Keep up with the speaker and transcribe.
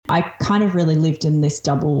I kind of really lived in this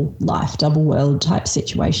double life, double world type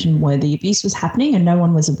situation where the abuse was happening and no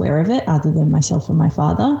one was aware of it other than myself and my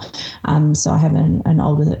father. So I have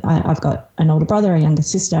I've got an older brother, a younger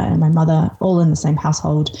sister, and my mother, all in the same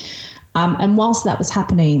household. And whilst that was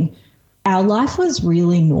happening, our life was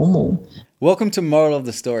really normal. Welcome to Moral of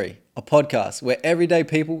the Story, a podcast where everyday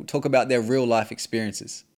people talk about their real life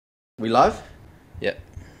experiences. We live? Yep.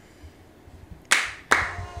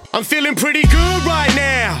 I'm feeling pretty good right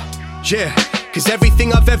now. Yeah, cause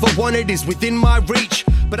everything I've ever wanted is within my reach.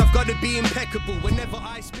 But I've got to be impeccable whenever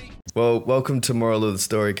I speak. Well, welcome to Moral of the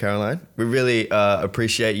Story, Caroline. We really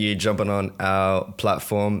appreciate you jumping on our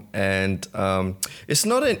platform. And it's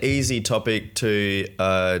not an easy topic to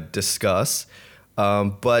discuss,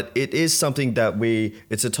 but it is something that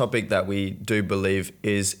it's a topic that we do believe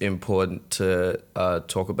is important to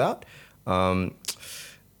talk about.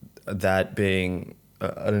 That being...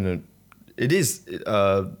 I don't know. It is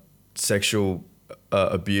sexual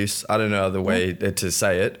abuse. I don't know other way to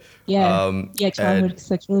say it. Childhood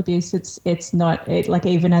sexual abuse. It's not like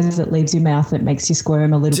even as it leaves your mouth, it makes you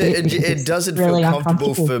squirm a little bit. It doesn't really feel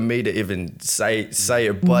comfortable for me to even say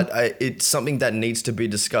it, but it's something that needs to be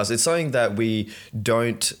discussed. It's something that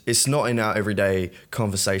it's not in our everyday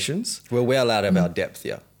conversations. Well, we're allowed to have our depth,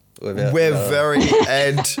 yeah.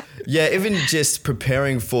 Even just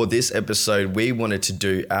preparing for this episode, we wanted to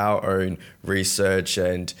do our own research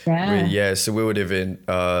so we would even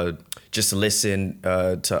just listen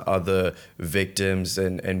to other victims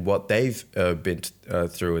and what they've been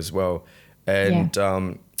through as well. And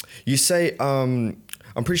you say, I'm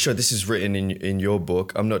pretty sure this is written in your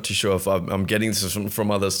book. I'm not too sure if I'm getting this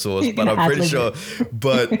from other source, but I'm pretty sure.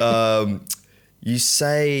 But you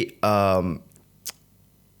say...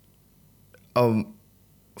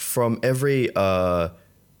 from every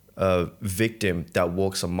victim that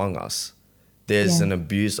walks among us, there's an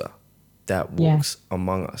abuser that walks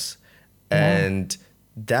among us. And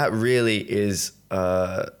that really is,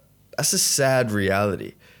 that's a sad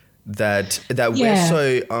reality that we're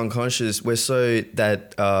so unconscious, we're so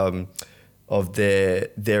that of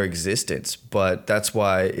their existence. But that's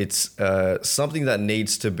why it's something that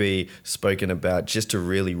needs to be spoken about just to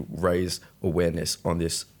really raise awareness on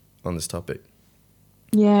this topic.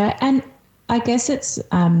 Yeah, and I guess it's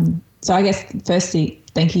so I guess firstly,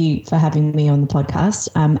 thank you for having me on the podcast,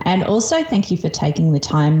 and also thank you for taking the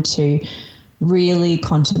time to really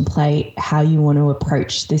contemplate how you want to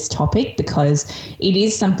approach this topic, because it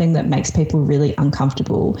is something that makes people really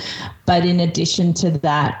uncomfortable. But in addition to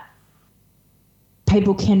that,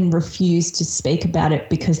 people can refuse to speak about it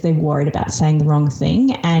because they're worried about saying the wrong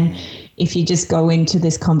thing. And if you just go into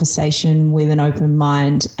this conversation with an open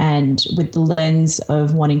mind and with the lens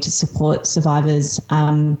of wanting to support survivors,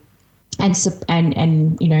 and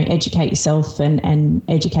educate yourself and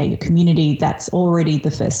educate your community, that's already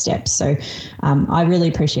the first step. So I really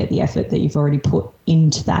appreciate the effort that you've already put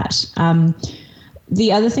into that.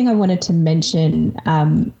 The other thing I wanted to mention,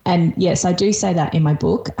 and yes, I do say that in my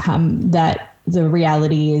book, that the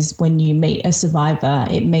reality is when you meet a survivor,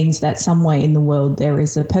 it means that somewhere in the world there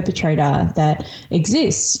is a perpetrator that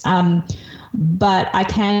exists. But I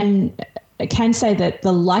can say that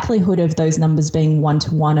the likelihood of those numbers being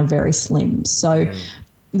 1-to-1 are very slim. So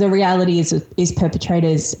the reality is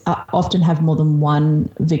perpetrators often have more than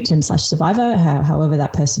one victim/survivor, however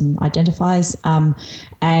that person identifies.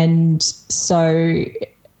 And so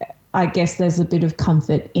I guess there's a bit of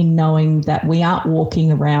comfort in knowing that we aren't walking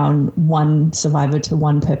around one survivor to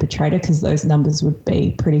one perpetrator, because those numbers would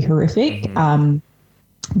be pretty horrific.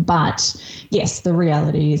 But yes, the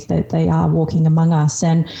reality is that they are walking among us.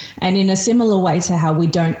 And in a similar way to how we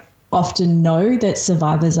don't often know that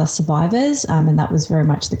survivors are survivors, and that was very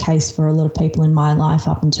much the case for a lot of people in my life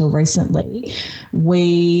up until recently,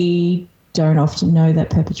 we don't often know that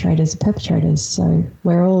perpetrators are perpetrators. So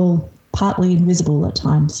we're all partly invisible at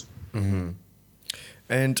times. Mm-hmm.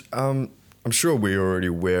 And I'm sure we're already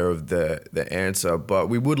aware of the answer, but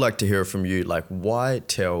we would like to hear from you. Like, why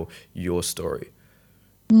tell your story?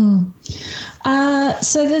 So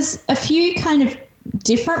there's a few kind of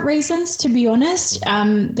different reasons, to be honest.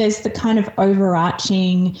 There's the kind of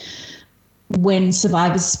overarching, when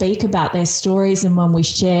survivors speak about their stories and when we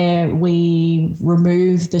share, we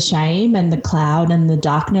remove the shame and the cloud and the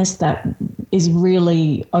darkness that is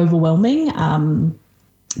really overwhelming,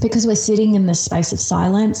 because we're sitting in this space of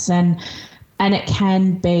silence, and it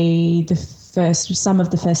can be some of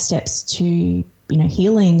the first steps to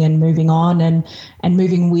healing and moving on and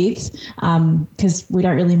moving with, because we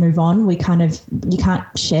don't really move on. You can't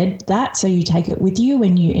shed that, so you take it with you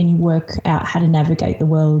and you work out how to navigate the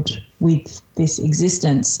world with this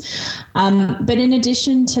existence. But in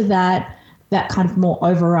addition to that kind of more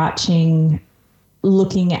overarching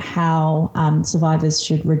looking at how survivors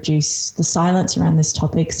should reduce the silence around this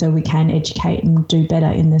topic so we can educate and do better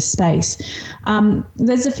in this space.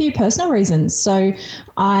 There's a few personal reasons. So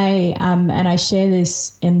I share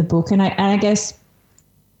this in the book, and I guess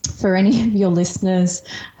for any of your listeners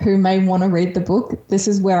who may want to read the book, this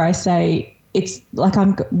is where I say it's like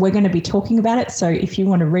we're going to be talking about it. So if you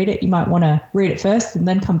want to read it, you might want to read it first and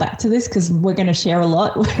then come back to this, because we're going to share a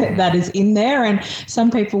lot that is in there. And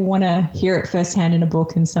some people want to hear it firsthand in a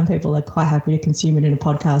book, and some people are quite happy to consume it in a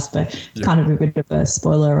podcast, but it's kind of a bit of a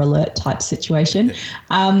spoiler alert type situation.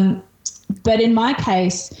 But in my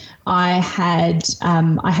case, I had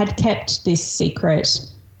kept this secret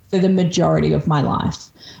for the majority of my life.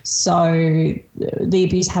 So the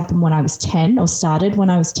abuse happened when I was 10, or started when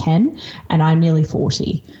I was 10, and I'm nearly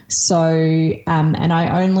 40. So, and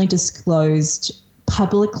I only disclosed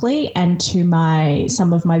publicly and to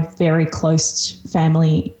some of my very close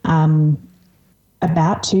family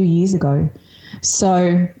about 2 years ago.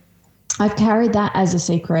 So I've carried that as a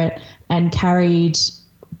secret and carried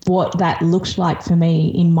what that looked like for me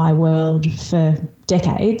in my world for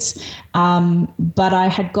decades. But I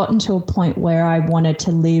had gotten to a point where I wanted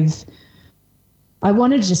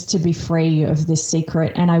just to be free of this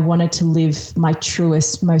secret, and I wanted to live my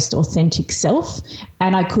truest, most authentic self.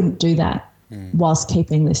 And I couldn't do that whilst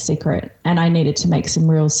keeping this secret. And I needed to make some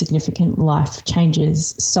real significant life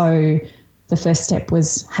changes. So the first step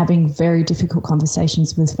was having very difficult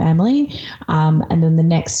conversations with family. And then the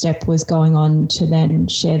next step was going on to then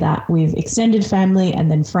share that with extended family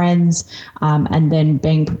and then friends, and then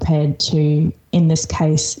being prepared to, in this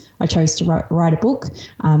case, I chose to write a book.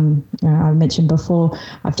 I mentioned before,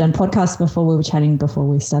 I've done podcasts before. We were chatting before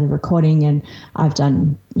we started recording, and I've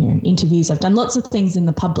done interviews. I've done lots of things in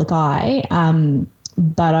the public eye,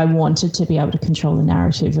 but I wanted to be able to control the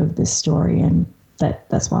narrative of this story, and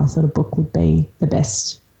that's why I thought a book would be the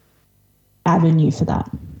best avenue for that.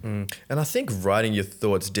 And I think writing your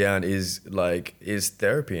thoughts down is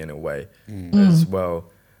therapy in a way as well.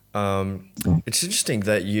 It's interesting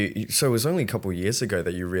that so it was only a couple of years ago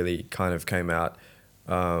that you really kind of came out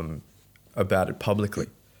about it publicly.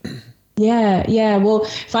 Yeah. Well,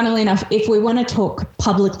 funnily enough, if we want to talk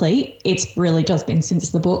publicly, it's really just been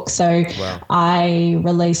since the book. So wow. I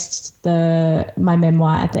released my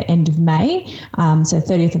memoir at the end of May. So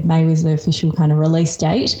 30th of May was the official kind of release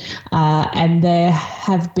date. And there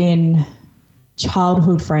have been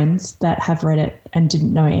childhood friends that have read it and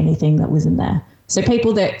didn't know anything that was in there. So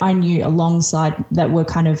people that I knew alongside that were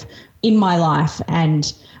kind of in my life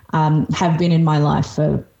and have been in my life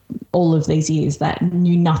for all of these years that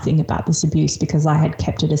knew nothing about this abuse because I had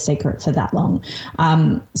kept it a secret for that long.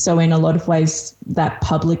 So in a lot of ways, that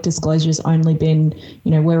public disclosure has only been,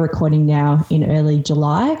 we're recording now in early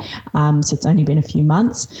July. So it's only been a few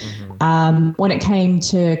months. When it came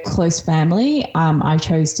to close family, I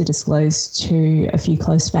chose to disclose to a few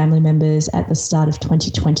close family members at the start of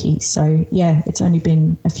 2020. So yeah, it's only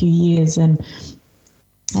been a few years. And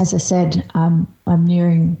as I said, I'm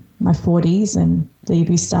nearing my 40s, and the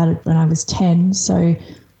abuse started when I was 10. So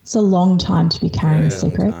it's a long time to be carrying a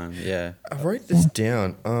secret. Yeah. I wrote this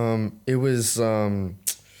down. It was,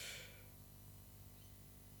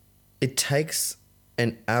 it takes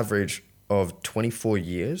an average of 24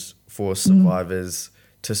 years for survivors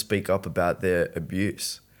to speak up about their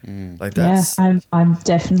abuse. Like that's. Yeah, I'm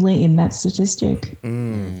definitely in that statistic.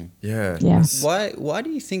 Yeah. Why do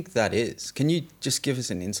you think that is? Can you just give us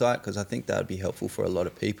an insight? Because I think that would be helpful for a lot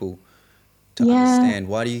of people to understand.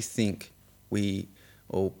 Why do you think we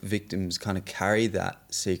or victims kind of carry that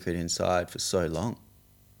secret inside for so long?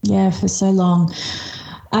 Yeah, for so long.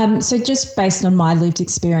 So just based on my lived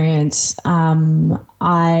experience,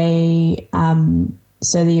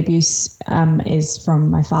 so the abuse is from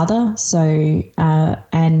my father. So,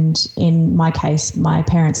 and in my case, my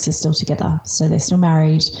parents are still together. So they're still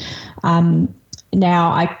married.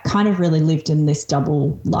 Now, I kind of really lived in this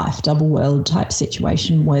double life, double world type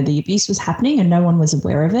situation where the abuse was happening and no one was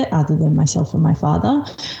aware of it other than myself and my father.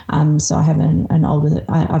 So I have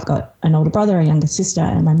I've got an older brother, a younger sister,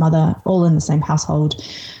 and my mother, all in the same household.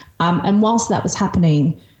 And whilst that was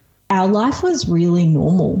happening, our life was really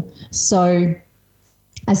normal. So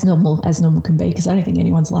as normal can be, because I don't think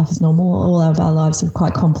anyone's life is normal. All of our lives are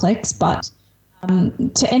quite complex. But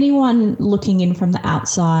to anyone looking in from the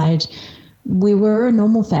outside, we were a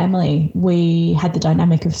normal family. We had the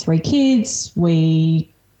dynamic of 3 kids. We,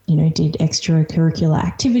 did extracurricular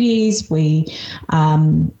activities. We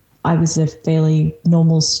I was a fairly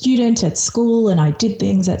normal student at school, and I did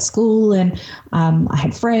things at school, and I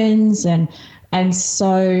had friends, and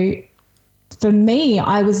so for me,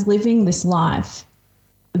 I was living this life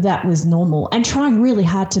that was normal and trying really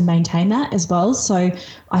hard to maintain that as well. So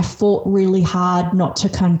I fought really hard not to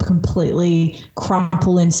kind of completely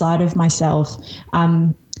crumple inside of myself.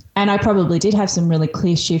 And I probably did have some really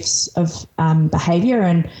clear shifts of behaviour,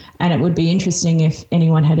 and it would be interesting if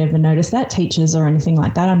anyone had ever noticed that, teachers or anything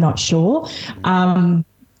like that. I'm not sure.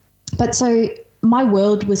 But so my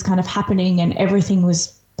world was kind of happening and everything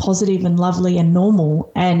was positive and lovely and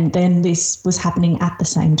normal, and then this was happening at the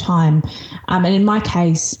same time. And in my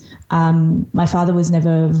case, my father was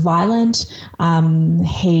never violent.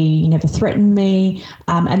 He never threatened me.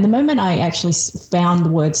 And the moment I actually found the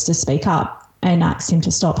words to speak up and asked him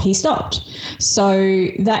to stop, he stopped. So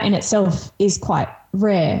that in itself is quite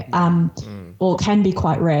rare, or can be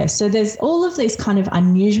quite rare. So there's all of these kind of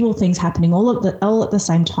unusual things happening all at the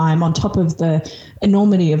same time, on top of the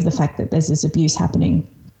enormity of the fact that there's this abuse happening.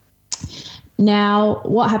 Now,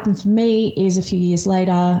 what happened for me is a few years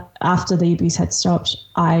later, after the abuse had stopped,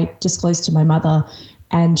 I disclosed to my mother,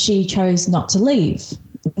 and she chose not to leave.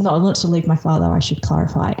 Not to leave my father, I should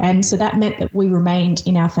clarify. And so that meant that we remained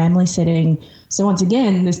in our family setting. So once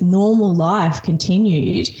again, this normal life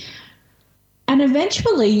continued. And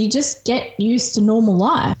eventually you just get used to normal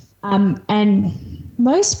life. And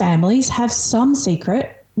most families have some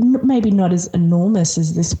secret, maybe not as enormous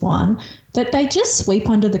as this one, that they just sweep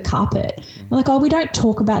under the carpet. Like, oh, we don't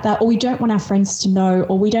talk about that, or we don't want our friends to know,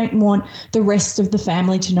 or we don't want the rest of the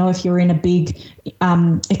family to know if you're in a big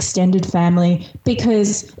extended family,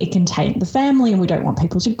 because it can taint the family, and we don't want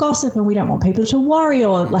people to gossip, and we don't want people to worry,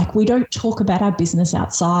 or like we don't talk about our business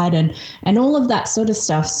outside, and all of that sort of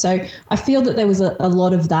stuff. So I feel that there was a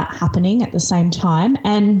lot of that happening at the same time.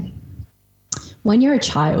 And when you're a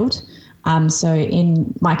child, so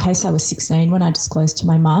in my case, I was 16 when I disclosed to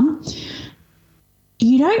my mum,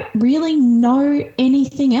 you don't really know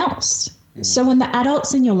anything else. So when the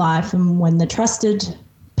adults in your life and when the trusted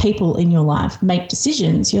people in your life make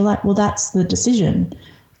decisions, you're like, well, that's the decision.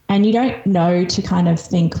 And you don't know to kind of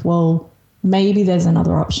think, well, maybe there's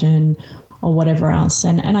another option or whatever else.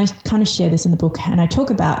 And I kind of share this in the book, and I talk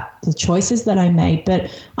about the choices that I made, but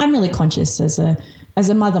I'm really conscious as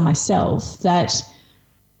a mother myself that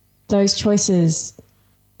those choices,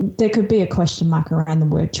 there could be a question mark around the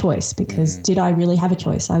word choice, because did I really have a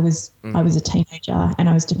choice? I was a teenager and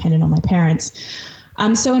I was dependent on my parents.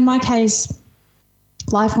 So in my case,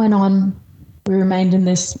 life went on. We remained in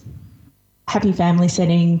this happy family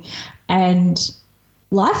setting, and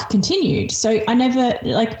life continued. So I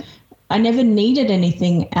never needed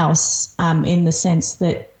anything else, in the sense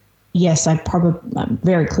that, yes, I probably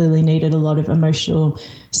very clearly needed a lot of emotional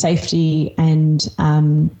safety and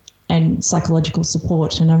psychological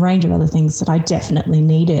support and a range of other things that I definitely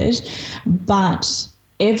needed. But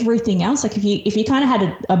everything else, like if you kind of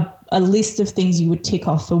had a list of things you would tick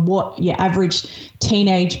off for what your average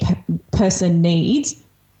teenage person needs,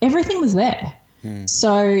 everything was there.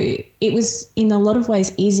 So it was in a lot of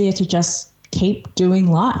ways easier to just keep doing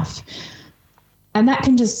life. And that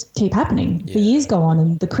can just keep happening. The years go on,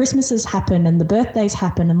 and the Christmases happen, and the birthdays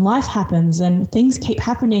happen, and life happens, and things keep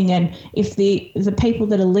happening. And if the people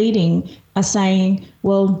that are leading are saying,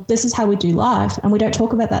 well, this is how we do life, and we don't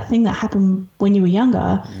talk about that thing that happened when you were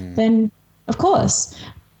younger, then of course.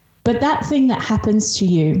 But that thing that happens to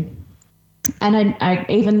you, and I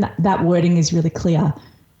even that wording is really clear,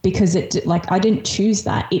 because it, like, I didn't choose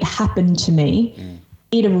that. It happened to me.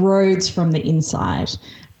 It erodes from the inside.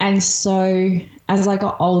 And so as I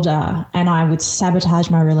got older and I would sabotage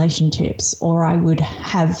my relationships, or I would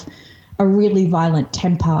have a really violent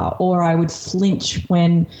temper, or I would flinch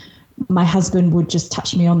when my husband would just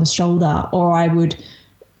touch me on the shoulder, or I would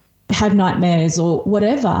have nightmares or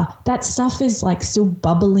whatever, that stuff is like still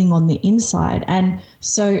bubbling on the inside. And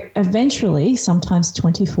so eventually, sometimes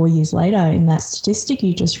 24 years later, in that statistic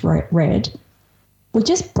you just read, we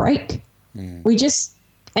just break.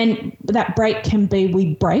 And that break can be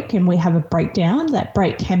we break and we have a breakdown. That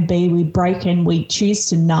break can be we break and we choose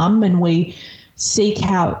to numb, and we seek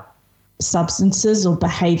out substances or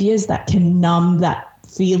behaviours that can numb that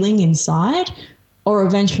feeling inside. Or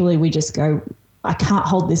eventually we just go, I can't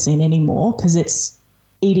hold this in anymore because it's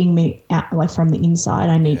eating me out, like from the inside.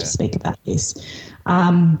 I need to speak about this.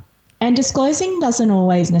 And disclosing doesn't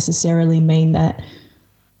always necessarily mean that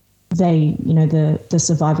they, the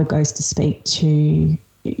survivor goes to speak to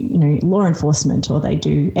law enforcement, or they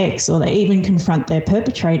do X, or they even confront their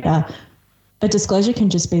perpetrator. A disclosure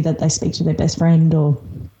can just be that they speak to their best friend, or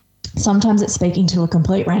sometimes it's speaking to a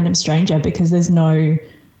complete random stranger, because there's no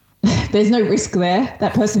there's no risk there.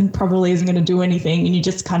 That person probably isn't going to do anything, and you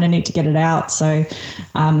just kind of need to get it out. So,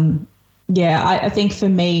 I think for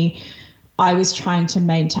me, I was trying to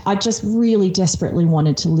maintain, I just really desperately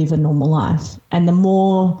wanted to live a normal life. And the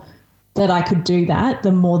more that I could do that,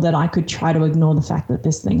 the more that I could try to ignore the fact that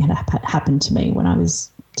this thing had happened to me when I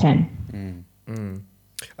was 10.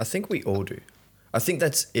 I think we all do. I think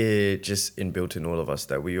that's just inbuilt in all of us,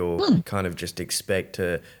 that we all kind of just expect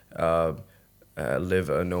to live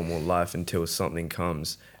a normal life until something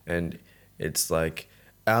comes, and it's like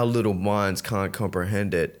our little minds can't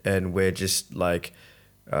comprehend it, and we're just like,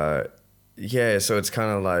 so it's kind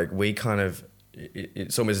of like we kind of,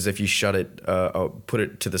 it's almost as if you shut it or put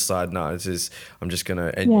it to the side. No, it's just, I'm just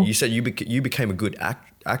gonna. And you said you became a good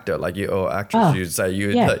actor, like you, or actress. You'd say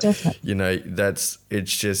definitely. You know, it's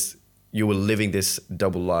just you were living this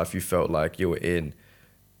double life. You felt like you were in.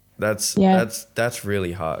 That's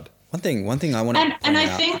really hard. One thing I want to and I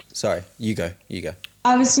think. Sorry, you go.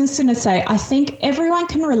 I was just going to say, I think everyone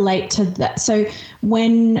can relate to that. So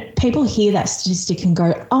when people hear that statistic and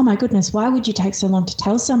go, "Oh my goodness, why would you take so long to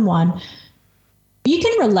tell someone?" You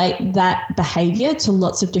can relate that behavior to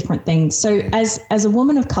lots of different things. So as a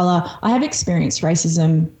woman of color, I have experienced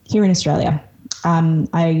racism here in Australia. I'm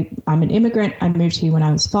an immigrant. I moved here when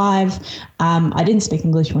I was 5. I didn't speak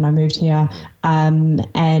English when I moved here. And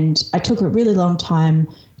I took a really long time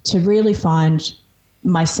to really find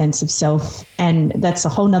my sense of self. And that's a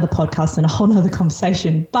whole nother podcast and a whole nother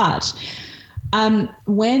conversation. But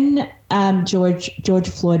when George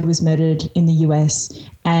Floyd was murdered in the US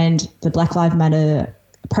and the Black Lives Matter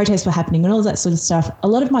protests were happening and all that sort of stuff, a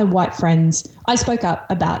lot of my white friends, I spoke up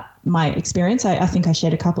about my experience. I think I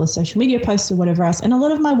shared a couple of social media posts or whatever else. And a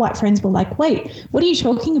lot of my white friends were like, "Wait, what are you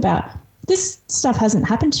talking about? This stuff hasn't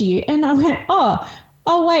happened to you." And I went,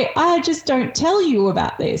 oh wait, I just don't tell you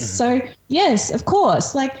about this. So yes, of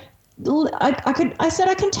course. Like I said,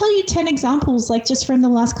 I can tell you 10 examples, like just from the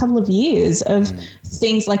last couple of years of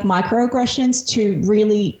things like microaggressions to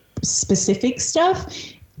really specific stuff.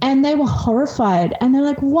 And they were horrified. And they're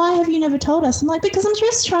like, "Why have you never told us?" I'm like, "Because I'm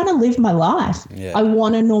just trying to live my life. Yeah. I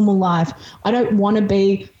want a normal life. I don't want to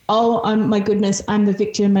be, my goodness, I'm the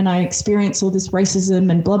victim and I experience all this racism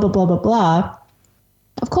and blah, blah, blah, blah, blah."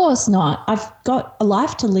 Of course not. I've got a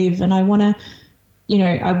life to live, and I want to,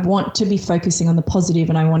 I want to be focusing on the positive,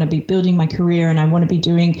 and I want to be building my career, and I want to be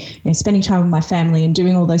doing, spending time with my family and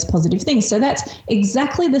doing all those positive things. So that's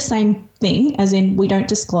exactly the same thing, as in we don't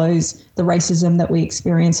disclose the racism that we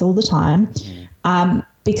experience all the time,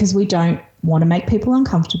 because we don't want to make people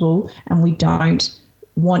uncomfortable, and we don't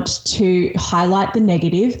want to highlight the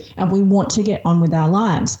negative, and we want to get on with our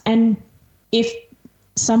lives. And if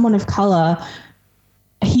someone of color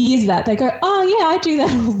hears that, they go, "Oh yeah, I do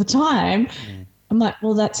that all the time." I'm like,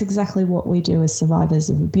 well, that's exactly what we do as survivors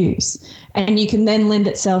of abuse. And you can then lend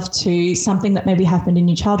itself to something that maybe happened in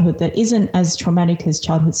your childhood that isn't as traumatic as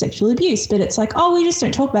childhood sexual abuse, but it's like, "Oh, we just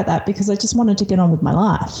don't talk about that because I just wanted to get on with my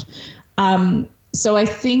life." So I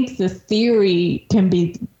think the theory can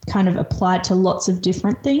be kind of applied to lots of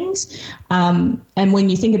different things. And when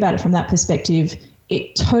you think about it from that perspective,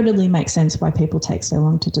 it totally makes sense why people take so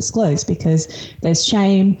long to disclose, because there's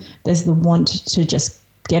shame, there's the want to just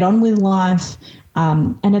get on with life,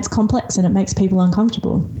 and it's complex and it makes people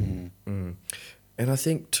uncomfortable. And I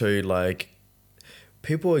think too, like,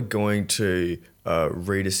 people are going to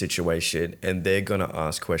read a situation and they're going to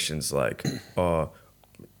ask questions like, well,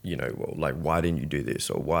 like, why didn't you do this,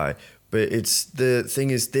 or why? But the thing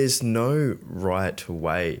is, there's no right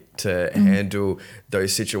way to handle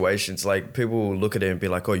those situations. Like, people will look at it and be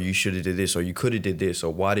like, "Oh, you should have did this, or you could have did this,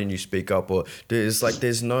 or why didn't you speak up?" Or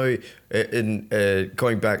there's no,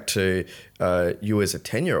 going back to you as a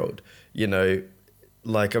 10-year-old,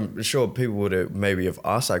 like, I'm sure people would have maybe have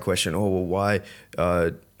asked that question. "Oh, well, why?"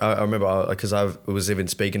 I remember, because I was even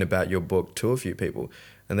speaking about your book to a few people,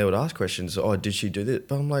 and they would ask questions. "Oh, did she do this?"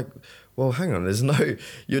 But I'm like, well, hang on,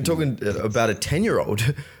 you're talking about a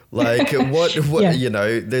 10-year-old. Like, what, yeah.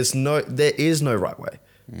 There is no right way.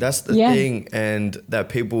 That's the thing. And that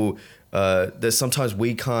people, there's sometimes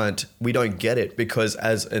we don't get it, because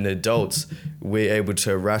as an adults, we're able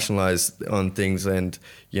to rationalize on things and,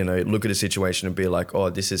 look at a situation and be like, "Oh,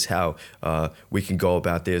 this is how we can go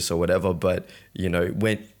about this," or whatever. But,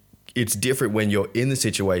 when it's different when you're in the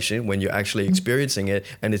situation, when you're actually experiencing it,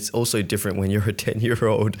 and it's also different when you're a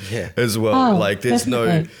 10-year-old as well. Like, there's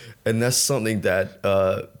definitely and that's something that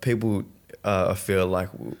people feel like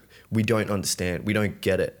we don't understand. We don't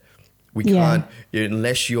get it. We can't,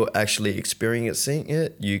 unless you're actually experiencing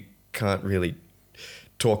it, you can't really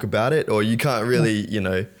talk about it, or you can't really,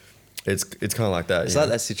 it's kind of like that. It's like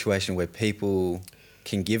that situation where people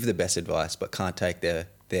can give the best advice but can't take their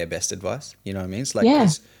best advice. You know what I mean? It's like,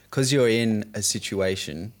 because you're in a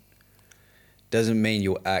situation doesn't mean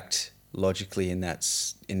you'll act logically in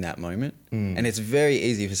that moment. And it's very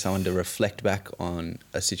easy for someone to reflect back on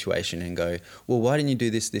a situation and go, well, why didn't you do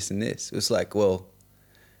this, this, and this? It was like, well,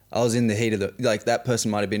 I was in the heat of that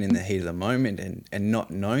person might have been in the heat of the moment and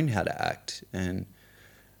not known how to act. And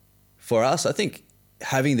for us, I think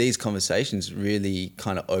having these conversations really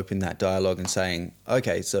kind of open that dialogue and saying,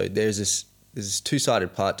 okay, so there's this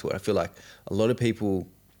two-sided part to it. I feel like a lot of people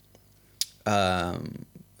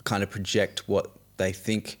kind of project what they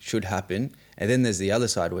think should happen, and then there's the other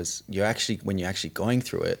side was when you're actually going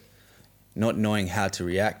through it, not knowing how to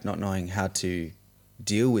react, not knowing how to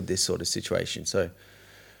deal with this sort of situation. So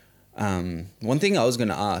one thing I was going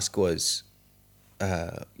to ask was,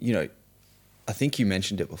 I think you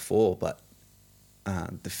mentioned it before, but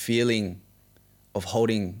the feeling of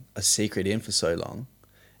holding a secret in for so long,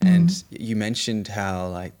 and you mentioned how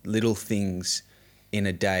like little things in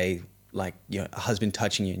a day, like a husband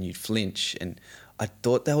touching you and you'd flinch, and I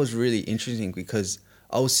thought that was really interesting because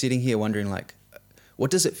I was sitting here wondering like,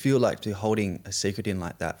 what does it feel like to be holding a secret in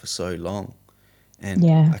like that for so long? And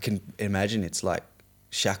I can imagine it's like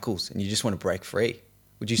shackles and you just want to break free.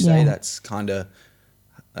 Would you say that's kind of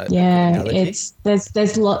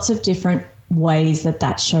there's lots of different ways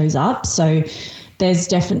that shows up. So there's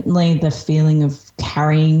definitely the feeling of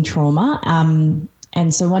carrying trauma.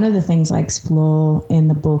 And so one of the things I explore in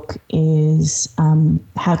the book is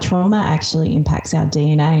how trauma actually impacts our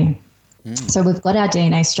DNA. So we've got our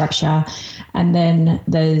DNA structure, and then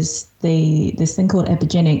there's this thing called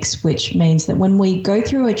epigenetics, which means that when we go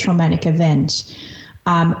through a traumatic event,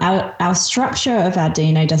 our structure of our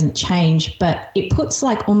DNA doesn't change, but it puts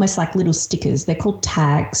like almost like little stickers. They're called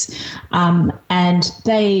tags, and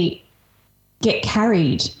they get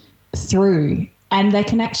carried through, and they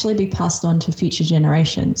can actually be passed on to future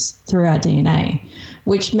generations through our DNA,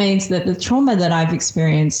 which means that the trauma that I've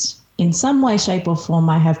experienced in some way, shape or form,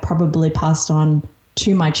 I have probably passed on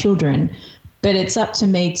to my children. But it's up to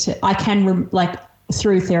me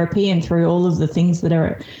through therapy and through all of the things that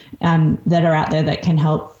are out there that can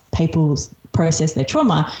help people process their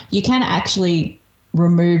trauma, you can actually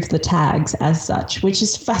remove the tags as such, which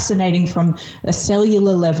is fascinating from a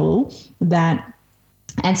cellular level, that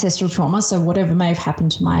ancestral trauma, so whatever may have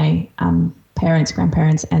happened to my parents,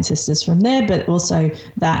 grandparents, ancestors from there, but also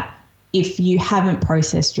that if you haven't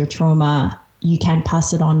processed your trauma, you can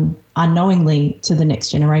pass it on unknowingly to the next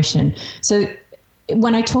generation. So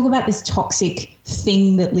when I talk about this toxic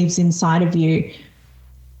thing that lives inside of you,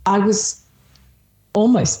 I was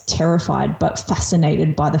almost terrified but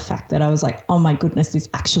fascinated by the fact that I was like, oh my goodness, this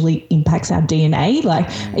actually impacts our DNA. Like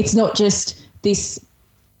it's not just this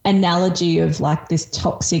analogy of like this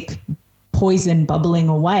toxic poison bubbling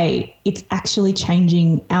away, it's actually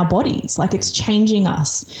changing our bodies, like it's changing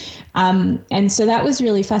us. And so that was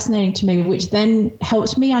really fascinating to me, which then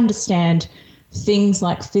helped me understand things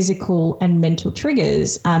like physical and mental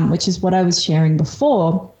triggers, which is what I was sharing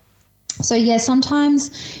before. So yeah, sometimes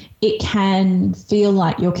it can feel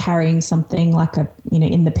like you're carrying something like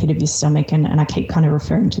in the pit of your stomach. And I keep kind of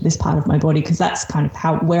referring to this part of my body because that's kind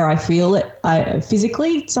of where I feel it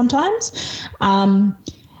physically sometimes.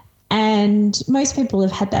 And most people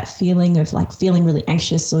have had that feeling of like feeling really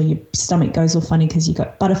anxious, or your stomach goes all funny because you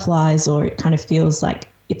got butterflies, or it kind of feels like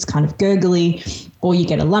it's kind of gurgly, or you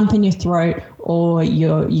get a lump in your throat, or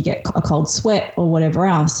you get a cold sweat or whatever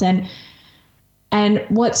else. And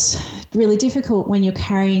what's really difficult when you're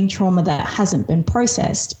carrying trauma that hasn't been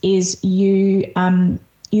processed is you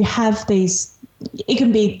have these, it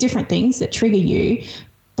can be different things that trigger you,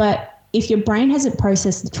 but if your brain hasn't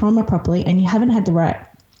processed the trauma properly and you haven't had the right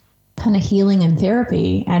kind of healing and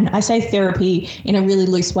therapy, and I say therapy in a really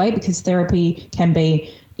loose way because therapy can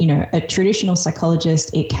be, a traditional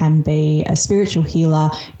psychologist, it can be a spiritual healer,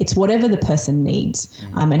 it's whatever the person needs.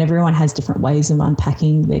 And everyone has different ways of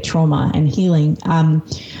unpacking their trauma and healing.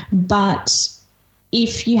 But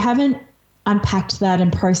if you haven't unpacked that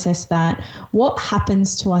and processed that, what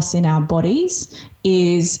happens to us in our bodies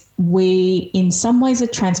is we, in some ways, are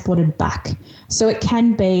transported back. So it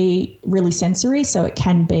can be really sensory. So it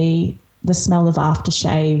can be the smell of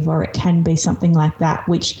aftershave, or it can be something like that,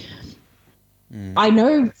 which I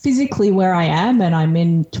know physically where I am, and I'm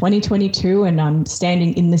in 2022 and I'm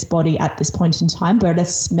standing in this body at this point in time, but a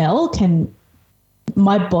smell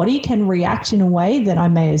my body can react in a way that I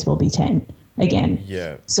may as well be 10 again,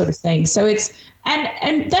 sort of thing. So it's,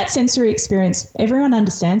 and that sensory experience, everyone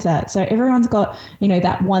understands that. So everyone's got,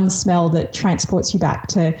 that one smell that transports you back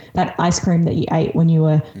to that ice cream that you ate when you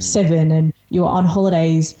were 7 and you were on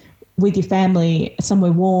holidays with your family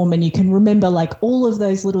somewhere warm and you can remember like all of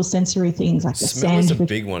those little sensory things like the smell sand. is a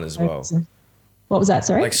big one as well. What was that,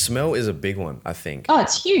 sorry? Like smell is a big one, I think. Oh,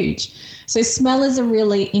 it's huge. So smell is a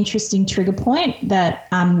really interesting trigger point that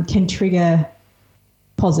can trigger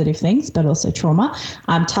positive things, but also trauma.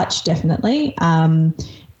 Touch, definitely. And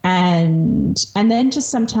then just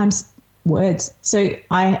sometimes words. So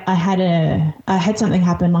I had something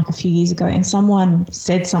happen like a few years ago, and someone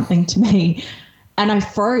said something to me and I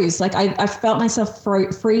froze. Like I felt myself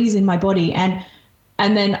freeze in my body, and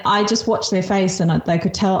then I just watched their face, and I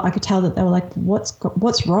could tell that they were like,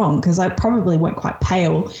 what's wrong? Because I probably went quite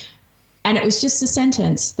pale. And it was just a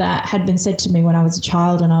sentence that had been said to me when I was a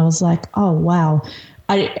child. And I was like, oh, wow.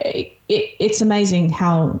 It's amazing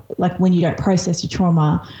how, like, when you don't process your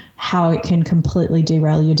trauma, how it can completely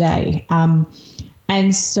derail your day.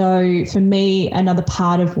 And so for me, another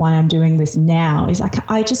part of why I'm doing this now is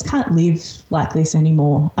I just can't live like this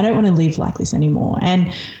anymore. I don't want to live like this anymore.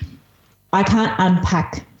 And I can't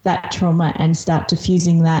unpack that trauma and start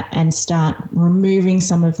diffusing that and start removing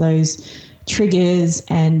some of those triggers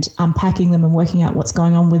and unpacking them and working out what's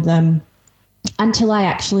going on with them until I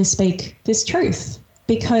actually speak this truth.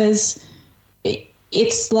 Because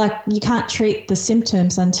it's like you can't treat the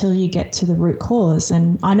symptoms until you get to the root cause.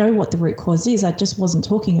 And I know what the root cause is. I just wasn't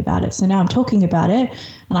talking about it. So now I'm talking about it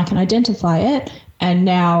and I can identify it. And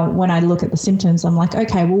now when I look at the symptoms, I'm like,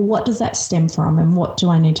 okay, well, what does that stem from? And what do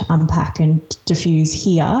I need to unpack and diffuse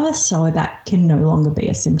here so that can no longer be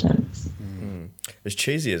a symptom? Mm. As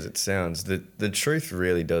cheesy as it sounds, the truth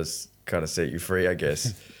really does kind of set you free, I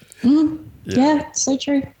guess. Yeah, so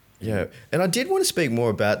true. Yeah, and I did want to speak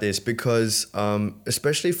more about this because,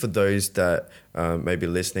 especially for those that may be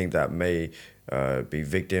listening that may be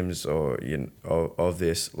victims or of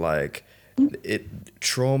this, like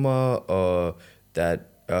trauma or that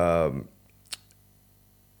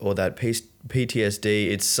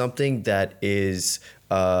PTSD. It's something that is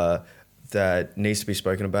that needs to be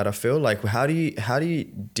spoken about. I feel like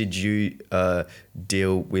did you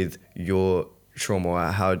deal with your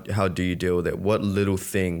trauma? How do you deal with it? What little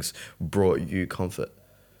things brought you comfort?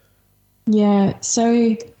 Yeah,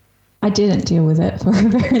 so I didn't deal with it for a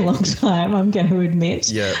very long time, I'm going to admit.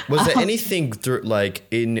 Yeah. Was there anything through like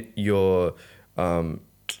in your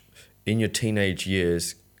teenage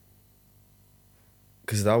years,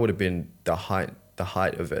 because that would have been the height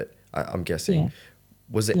of it, I'm guessing. Yeah.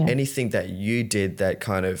 Was there anything that you did that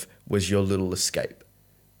kind of was your little escape,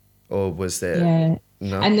 or was there? Yeah.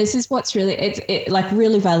 No. And this is what's really, it's like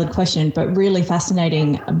really valid question, but really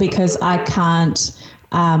fascinating because I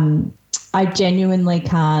genuinely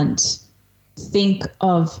can't think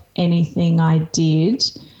of anything I did.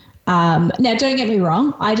 Now, don't get me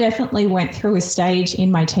wrong. I definitely went through a stage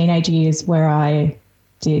in my teenage years where I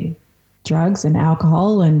did drugs and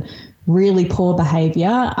alcohol and really poor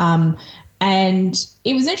behavior. And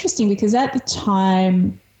it was interesting because at the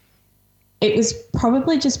time, it was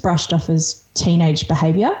probably just brushed off as teenage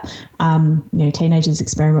behavior. Teenagers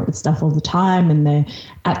experiment with stuff all the time, and they're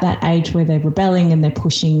at that age where they're rebelling and they're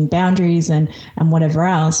pushing boundaries and whatever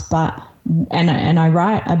else. But and I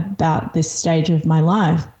write about this stage of my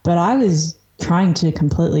life, but I was trying to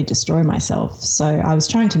completely destroy myself. So I was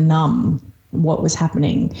trying to numb what was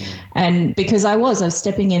happening. And because I was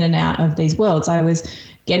stepping in and out of these worlds, I was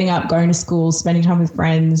getting up, going to school, spending time with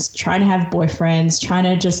friends, trying to have boyfriends, trying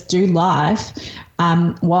to just do life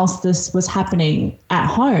whilst this was happening at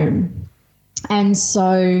home. And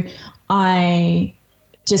so I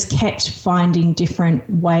just kept finding different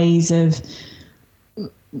ways of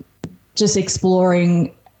just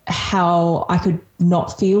exploring how I could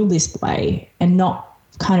not feel this way and not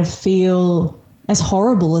kind of feel as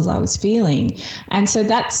horrible as I was feeling. And so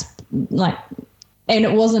that's like, and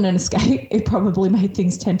it wasn't an escape. It probably made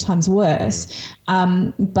things 10 times worse.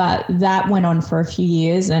 But that went on for a few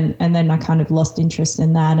years, and then I kind of lost interest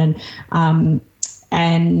in that.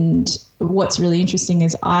 And what's really interesting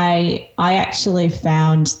is I actually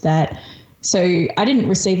found that, so I didn't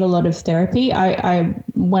receive a lot of therapy.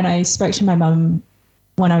 When I spoke to my mum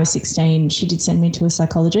when I was 16, she did send me to a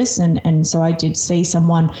psychologist, and so I did see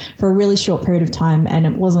someone for a really short period of time, and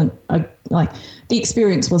it wasn't the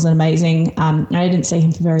experience wasn't amazing. I didn't see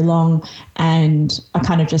him for very long, and I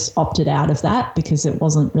kind of just opted out of that because it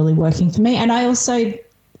wasn't really working for me. And I also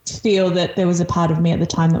feel that there was a part of me at the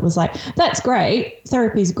time that was like, that's great,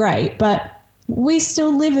 therapy's great, but we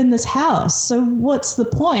still live in this house. So what's the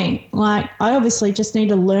point? Like, I obviously just need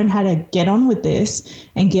to learn how to get on with this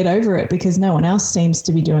and get over it because no one else seems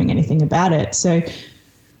to be doing anything about it. So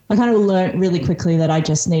I kind of learned really quickly that I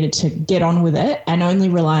just needed to get on with it and only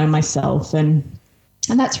rely on myself. And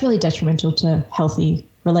that's really detrimental to healthy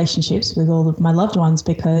relationships with all of my loved ones,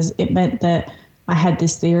 because it meant that I had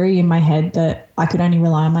this theory in my head that I could only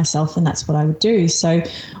rely on myself, and that's what I would do. So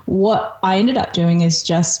what I ended up doing is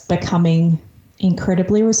just becoming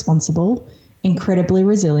incredibly responsible, incredibly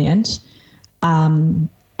resilient, and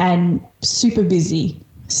super busy.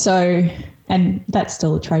 So, and that's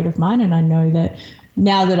still a trait of mine. And I know that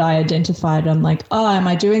now that I identified, I'm like, oh, am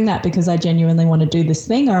I doing that because I genuinely want to do this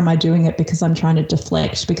thing, or am I doing it because I'm trying to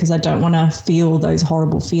deflect, because I don't want to feel those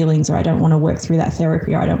horrible feelings, or I don't want to work through that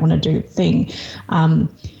therapy, or I don't want to do a thing. And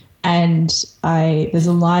there's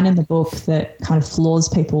a line in the book that kind of floors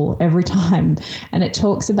people every time, and it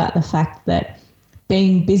talks about the fact that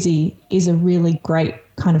being busy is a really great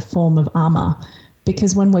kind of form of armor,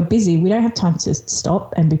 because when we're busy, we don't have time to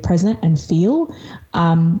stop and be present and feel.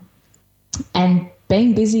 And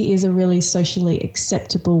being busy is a really socially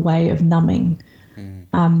acceptable way of numbing.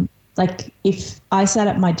 Like if I sat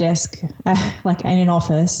at my desk, like in an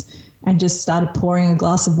office, and just started pouring a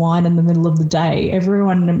glass of wine in the middle of the day,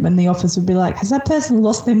 everyone in the office would be like, has that person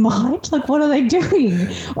lost their mind? Like, what are they doing?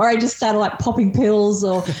 Or I just started like popping pills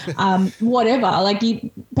or whatever. Like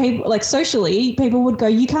people, like socially, people would go,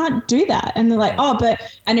 you can't do that. And they're like, oh,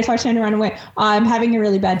 and if I turned around and went, I'm having a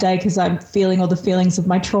really bad day because I'm feeling all the feelings of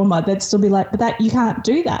my trauma, they'd still be like, but that you can't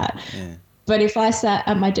do that. Yeah. But if I sat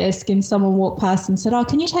at my desk and someone walked past and said, oh,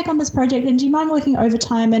 can you take on this project, and do you mind working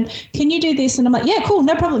overtime, and can you do this? And I'm like, yeah, cool,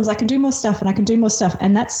 no problems. I can do more stuff and I can do more stuff.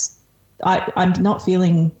 And that's, I'm not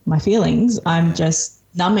feeling my feelings. I'm just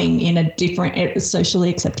numbing in a different, socially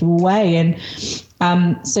acceptable way.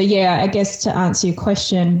 And so, yeah, I guess to answer your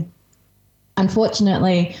question,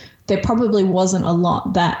 unfortunately, there probably wasn't a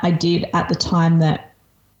lot that I did at the time that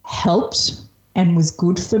helped and was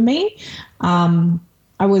good for me.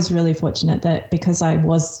 I was really fortunate that because I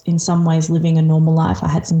was in some ways living a normal life, I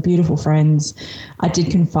had some beautiful friends. I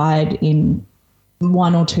did confide in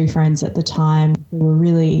one or two friends at the time who were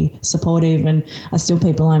really supportive, and are still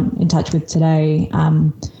people I'm in touch with today,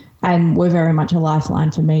 and were very much a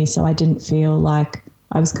lifeline for me. So I didn't feel like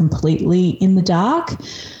I was completely in the dark.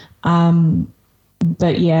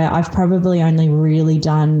 But yeah, I've probably only really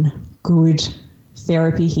done good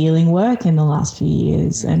therapy healing work in the last few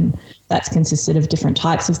years, and that's consisted of different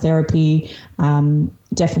types of therapy,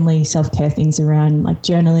 definitely self-care things around like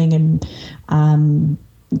journaling and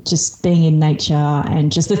just being in nature,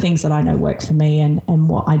 and just the things that I know work for me, and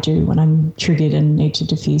what I do when I'm triggered and need to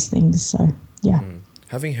diffuse things. So, yeah.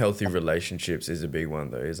 Having healthy relationships is a big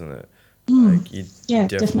one though, isn't it? Like you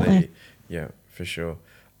definitely. Yeah, for sure.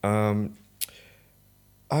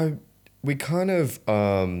 We kind of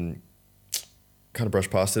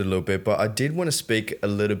brushed past it a little bit, but I did want to speak a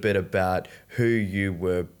little bit about who you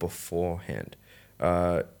were beforehand,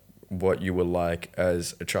 what you were like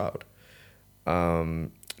as a child.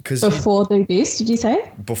 Before this, did you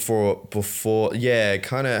say? Before, yeah,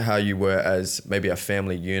 kind of how you were as maybe a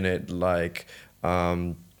family unit, like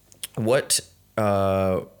what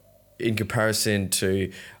in comparison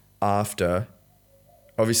to after,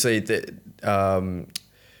 obviously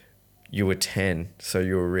you were 10, so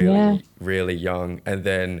you were really young. And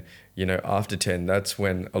then, after 10, that's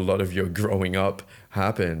when a lot of your growing up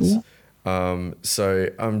happens. Yeah. So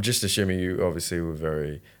I'm just assuming you obviously were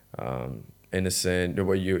very innocent.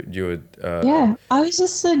 Or you were... yeah, I was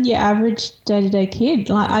just your average day-to-day kid.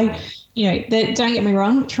 Like don't get me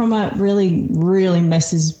wrong, trauma really, really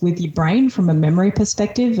messes with your brain from a memory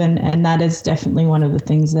perspective. And that is definitely one of the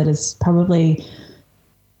things that is probably...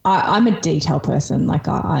 I'm a detail person. Like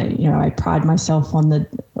I pride myself on the,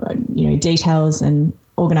 details and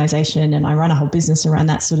organization, and I run a whole business around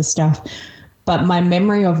that sort of stuff. But my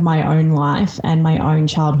memory of my own life and my own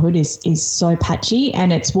childhood is so patchy,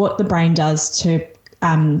 and it's what the brain does to,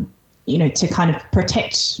 to kind of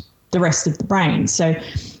protect the rest of the brain. So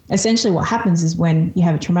essentially what happens is when you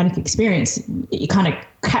have a traumatic experience, it kind of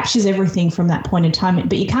captures everything from that point in time,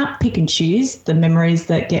 but you can't pick and choose the memories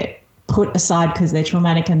that get put aside because they're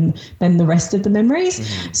traumatic, and then the rest of the memories.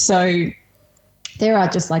 Mm-hmm. So there are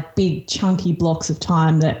just like big chunky blocks of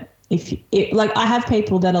time that I have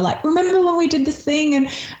people that are like, remember when we did this thing and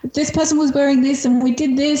this person was wearing this and we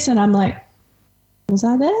did this, and I'm like, was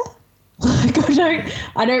I there? Like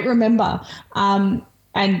I don't remember.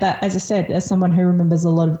 And that, as I said, as someone who remembers a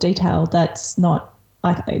lot of detail, that's not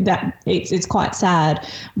like that. It's quite sad.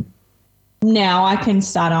 Now I can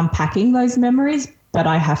start unpacking those memories, but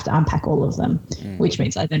I have to unpack all of them, which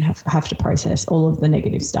means I then have to process all of the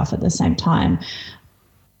negative stuff at the same time.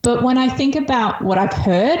 But when I think about what I've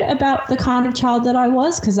heard about the kind of child that I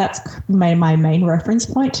was, because that's my main reference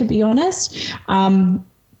point, to be honest, I've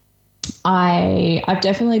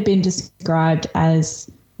definitely been described as,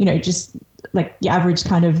 just like your average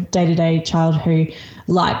kind of day-to-day child who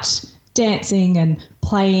liked dancing and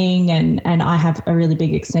playing, and I have a really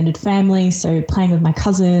big extended family, so playing with my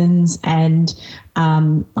cousins and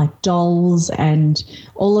like dolls and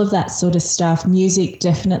all of that sort of stuff. Music,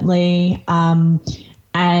 definitely.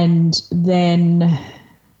 And then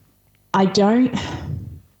I don't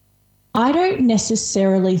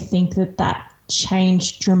necessarily think that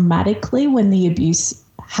changed dramatically when the abuse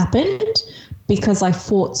happened, because I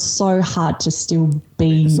fought so hard to still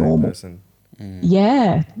be normal.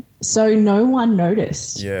 Yeah. So no one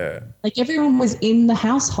noticed. Yeah. Like everyone was in the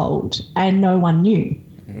household and no one knew.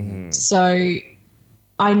 Mm-hmm. So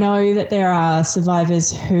I know that there are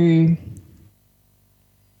survivors who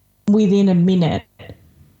within a minute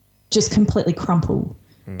just completely crumple,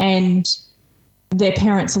 and their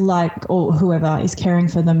parents are like, or whoever is caring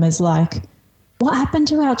for them is like, what happened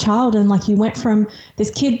to our child? And like, you went from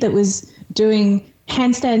this kid that was doing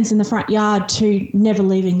handstands in the front yard to never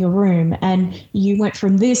leaving your room, and you went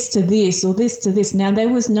from this to this or this to this. Now, there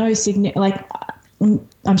was no like,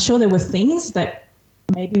 I'm sure there were things that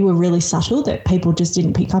maybe were really subtle that people just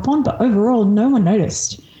didn't pick up on, but overall no one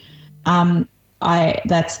noticed.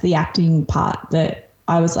 That's the acting part that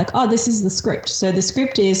I was like, oh, this is the script. So the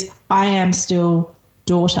script is I am still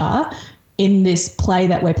daughter in this play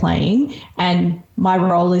that we're playing, and my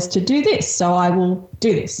role is to do this. So I will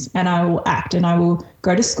do this, and I will act, and I will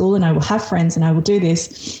go to school, and I will have friends, and I will do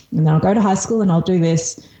this, and then I'll go to high school and I'll do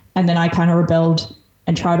this. And then I kind of rebelled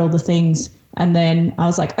and tried all the things. And then I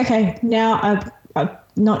was like, okay, now I'm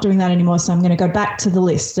not doing that anymore. So I'm going to go back to the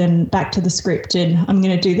list and back to the script, and I'm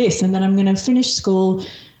going to do this, and then I'm going to finish school,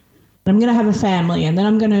 and I'm going to have a family, and then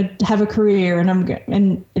I'm going to have a career,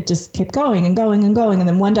 and it just kept going and going and going. And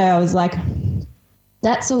then one day I was like,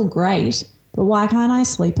 that's all great, but why can't I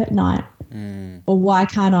sleep at night? Or why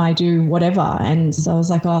can't I do whatever? And so I was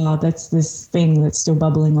like, oh, that's this thing that's still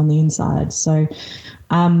bubbling on the inside. So,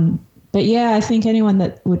 but yeah, I think anyone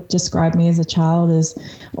that would describe me as a child is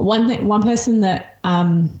one person that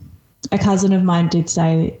a cousin of mine did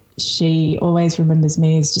say she always remembers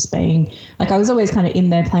me as just being like, I was always kind of in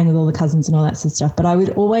there playing with all the cousins and all that sort of stuff, but I would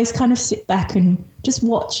always kind of sit back and just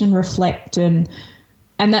watch and reflect, and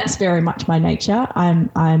that's very much my nature.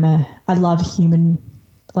 I love human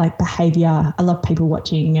like behavior. I love people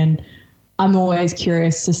watching, and I'm always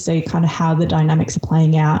curious to see kind of how the dynamics are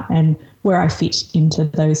playing out and where I fit into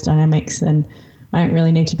those dynamics. And I don't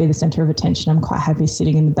really need to be the center of attention. I'm quite happy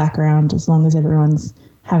sitting in the background as long as everyone's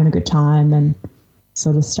having a good time and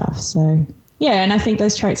sort of stuff. So yeah, and I think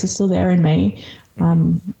those traits are still there in me,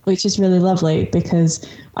 which is really lovely, because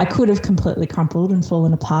I could have completely crumpled and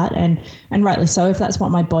fallen apart, and rightly so. If that's what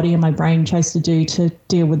my body and my brain chose to do to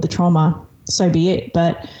deal with the trauma, so be it.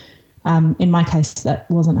 But in my case, that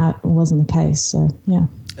wasn't the case. So yeah.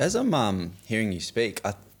 As I'm hearing you speak,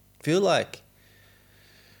 I feel like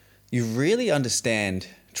you really understand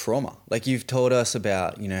trauma. Like you've told us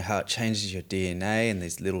about, how it changes your DNA, and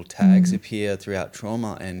these little tags appear throughout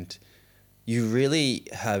trauma, and you really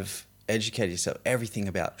have educated yourself everything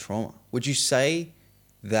about trauma. Would you say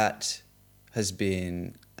that has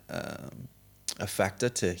been a factor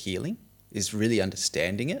to healing, is really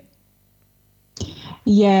understanding it?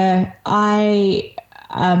 Yeah, I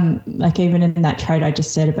like even in that trait I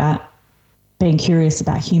just said about being curious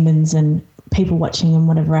about humans and people watching and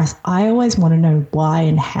whatever else, I always want to know why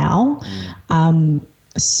and how.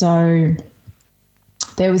 So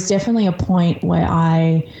there was definitely a point where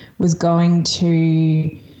I was going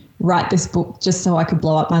to write this book just so I could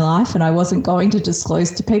blow up my life, and I wasn't going to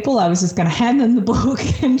disclose to people. I was just going to hand them the book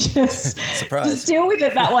and just deal with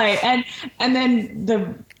it that way. And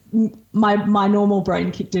then my normal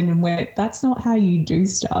brain kicked in and went, that's not how you do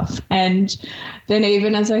stuff. And then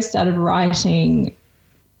even as I started writing,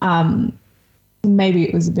 maybe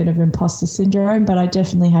it was a bit of imposter syndrome, but I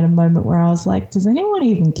definitely had a moment where I was like, does anyone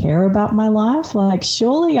even care about my life? Like,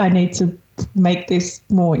 surely I need to make this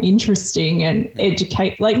more interesting and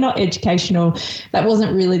educate, like not educational. That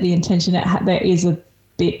wasn't really the intention. There is a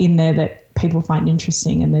bit in there that people find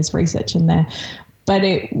interesting, and there's research in there. But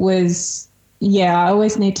it was, yeah, I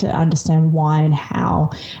always need to understand why and how.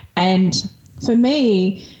 And for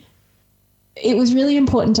me, it was really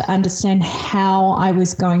important to understand how I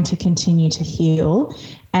was going to continue to heal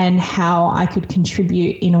and how I could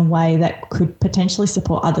contribute in a way that could potentially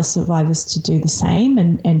support other survivors to do the same,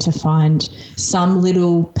 and to find some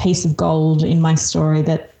little piece of gold in my story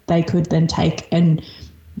that they could then take and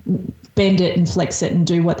bend it and flex it and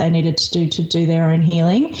do what they needed to do their own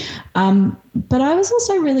healing. But I was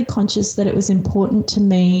also really conscious that it was important to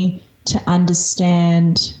me to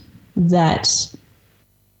understand that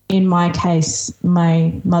in my case,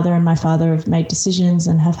 my mother and my father have made decisions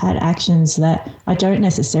and have had actions that I don't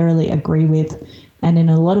necessarily agree with, and in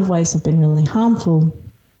a lot of ways have been really harmful.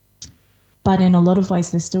 But in a lot of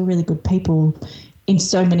ways, they're still really good people in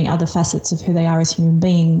so many other facets of who they are as human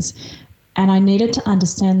beings. And I needed to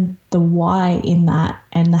understand the why in that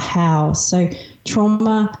and the how. So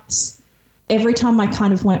trauma, every time I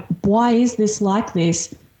kind of went, why is this like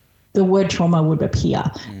this? The word trauma would appear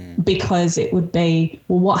because it would be,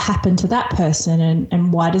 well, what happened to that person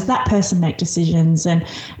and why does that person make decisions?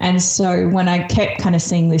 And so when I kept kind of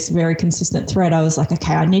seeing this very consistent thread, I was like,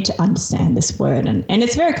 okay, I need to understand this word. And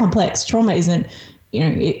it's very complex. Trauma isn't,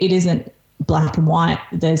 it isn't black and white.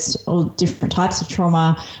 There's all different types of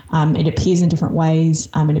trauma. It appears in different ways.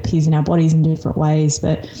 It appears in our bodies in different ways.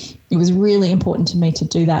 But it was really important to me to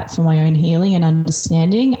do that for my own healing and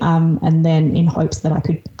understanding, and then in hopes that I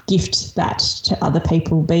could gift that to other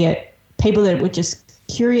people, be it people that were just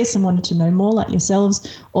curious and wanted to know more like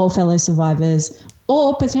yourselves, or fellow survivors,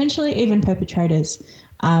 or potentially even perpetrators.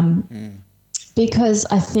 Because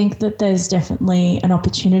I think that there's definitely an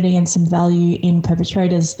opportunity and some value in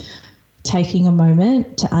perpetrators taking a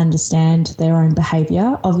moment to understand their own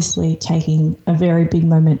behaviour, obviously taking a very big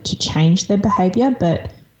moment to change their behaviour,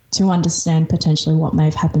 but to understand potentially what may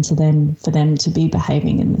have happened to them for them to be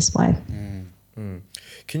behaving in this way.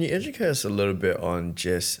 Can you educate us a little bit on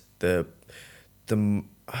just the I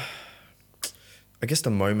guess the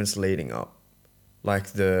moments leading up, like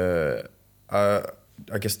I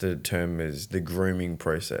guess the term is the grooming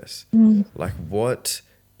process. Like what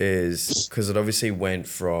is, because it obviously went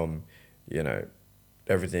from,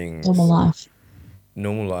 everything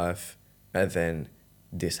Normal life, and then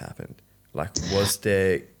this happened. Like,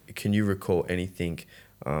 can you recall anything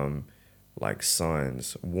like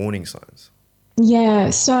signs, warning signs? Yeah,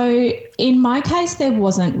 so in my case, there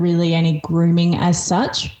wasn't really any grooming as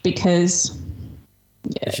such because,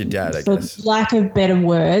 it's your dad, I for guess. lack of better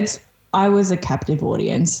words, I was a captive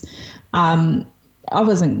audience. I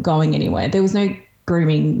wasn't going anywhere. There was no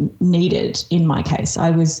grooming needed in my case.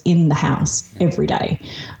 I was in the house every day.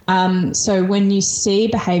 So when you see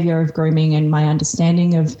behaviour of grooming, and my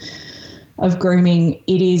understanding of grooming,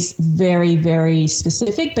 it is very, very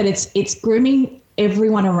specific, but it's grooming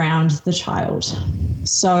everyone around the child.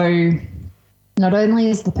 So not only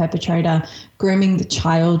is the perpetrator grooming the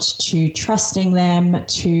child to trusting them,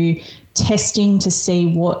 to testing to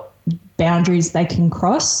see what boundaries they can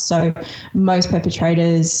cross. So most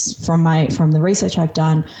perpetrators from the research I've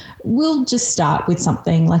done will just start with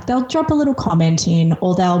something like they'll drop a little comment in,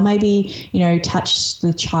 or they'll maybe, touch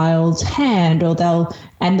the child's hand,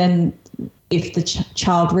 and then if the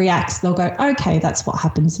child reacts, they'll go, okay, that's what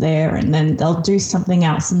happens there. And then they'll do something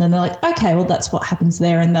else. And then they're like, okay, well, that's what happens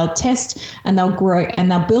there. And they'll test and they'll grow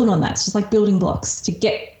and they'll build on that. It's just like building blocks to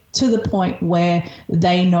get to the point where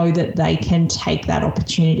they know that they can take that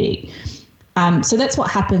opportunity. So that's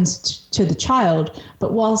what happens to the child.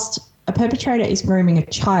 But whilst a perpetrator is grooming a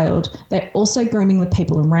child, they're also grooming the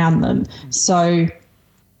people around them. So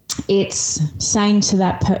it's saying to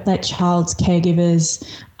that child's caregivers,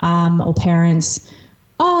 or parents,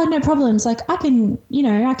 oh, no problems. Like I can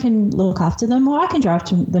look after them, or I can drive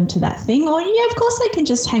them to that thing, or yeah, of course they can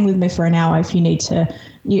just hang with me for an hour if you need to,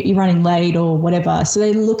 you're running late or whatever. So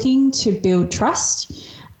they're looking to build trust.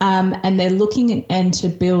 And they're looking and to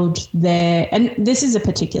build and this is a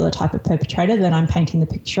particular type of perpetrator that I'm painting the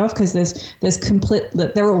picture of, because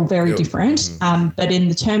they're all very different. But in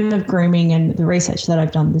the term of grooming and the research that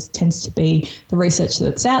I've done, this tends to be the research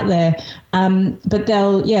that's out there. But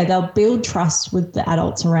they'll build trust with the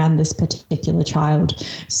adults around this particular child.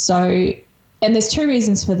 So, and there's two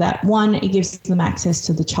reasons for that. One, it gives them access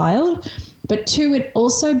to the child, but two, it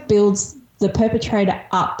also builds the perpetrator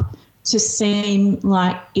up to seem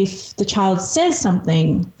like if the child says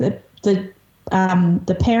something, that the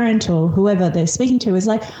parent or whoever they're speaking to is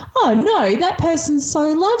like, oh no, that person's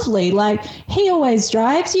so lovely. Like he always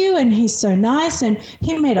drives you and he's so nice and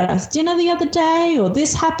he made us dinner the other day, or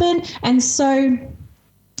this happened. And so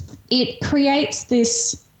it creates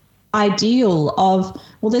this ideal of,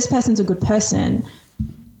 well, this person's a good person.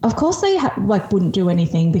 Of course they wouldn't do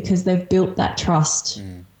anything because they've built that trust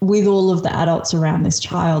with all of the adults around this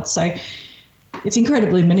child. So it's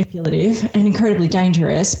incredibly manipulative and incredibly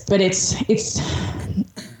dangerous, but it's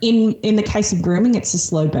in the case of grooming, it's a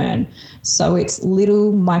slow burn. So it's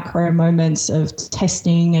little micro moments of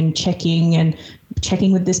testing and checking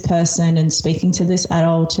with this person and speaking to this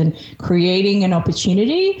adult and creating an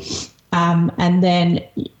opportunity. And then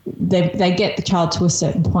they get the child to a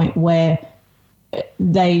certain point where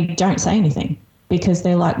they don't say anything because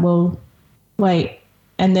they're like, well, wait,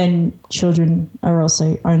 And then children are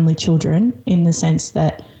also only children in the sense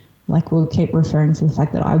that, like, we'll keep referring to the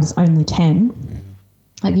fact that I was only 10.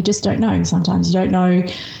 Like, you just don't know. Sometimes you don't know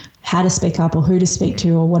how to speak up or who to speak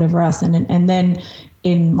to or whatever else. And then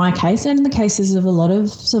in my case, and in the cases of a lot of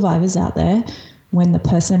survivors out there, when the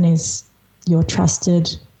person is your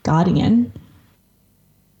trusted guardian,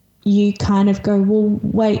 you kind of go, well,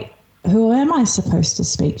 wait, who am I supposed to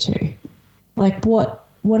speak to? Like, what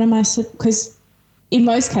am I, because in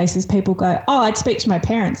most cases people go, oh, I'd speak to my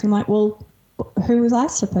parents. I'm like, well, who was I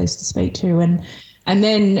supposed to speak to? And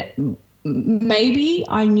then maybe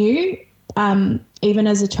I knew, even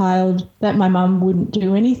as a child, that my mum wouldn't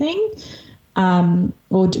do anything, or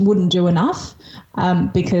wouldn't do enough,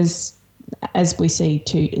 because as we see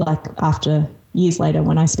too, like after years later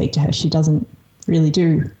when I speak to her, she doesn't really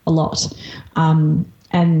do a lot.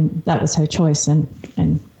 And that was her choice,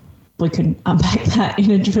 and we can unpack that in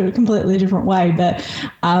a completely different way. But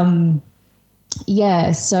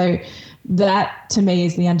yeah, so that to me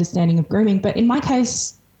is the understanding of grooming. But in my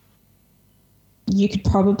case, you could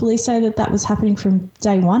probably say that that was happening from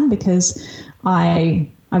day one, because I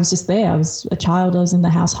was just there. I was a child. I was in the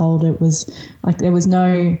household. It was like there was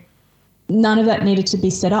none of that needed to be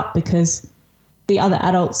set up, because the other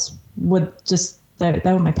adults would just, they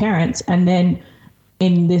were my parents. And then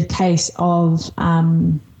in the case of,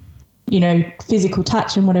 physical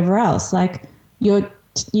touch and whatever else, like you're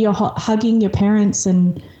hugging your parents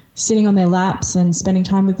and sitting on their laps and spending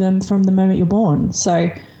time with them from the moment you're born. So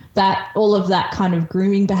that all of that kind of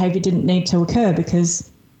grooming behavior didn't need to occur, because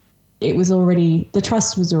it was already, the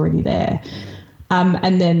trust was already there.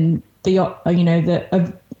 And then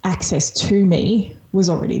the access to me was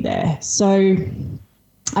already there. So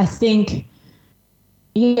I think,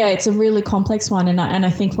 yeah, it's a really complex one. And I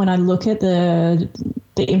think when I look at the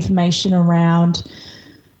information around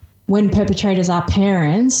when perpetrators are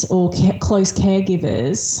parents or close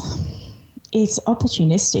caregivers, it's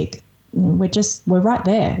opportunistic. We're right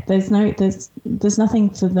there. There's nothing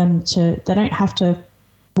for them to, they don't have to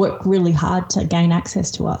work really hard to gain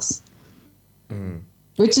access to us.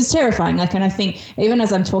 Which is terrifying. Like, and I think even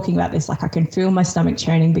as I'm talking about this, like I can feel my stomach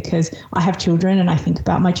churning, because I have children and I think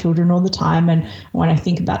about my children all the time. And when I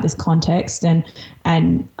think about this context, and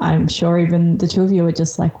I'm sure even the two of you are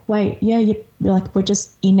just like, wait, yeah, you're like, we're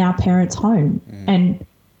just in our parents' home, and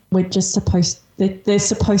we're just they're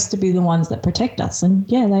supposed to be the ones that protect us. And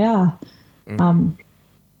yeah, they are.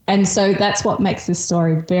 And so that's what makes this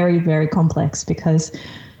story very, very complex, because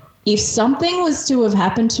if something was to have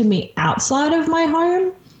happened to me outside of my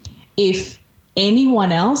home, if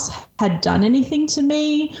anyone else had done anything to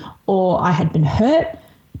me or I had been hurt,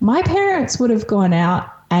 my parents would have gone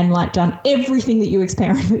out and like done everything that you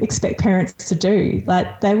expect parents to do.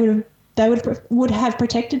 Like they would have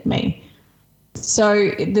protected me.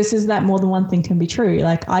 So this is that more than one thing can be true.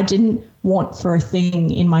 Like I didn't want for a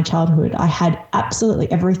thing in my childhood. I had absolutely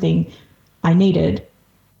everything I needed,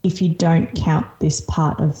 if you don't count this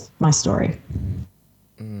part of my story.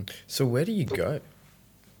 So where do you go?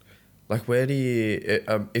 Like, where do you,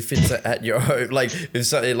 if it's at your home, like if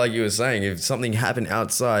something, like you were saying, if something happened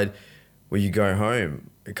outside, where you go home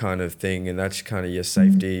kind of thing, and that's kind of your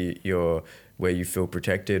safety, where you feel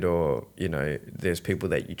protected, or, there's people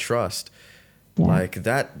that you trust. Yeah. Like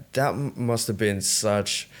that must have been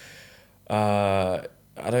such, I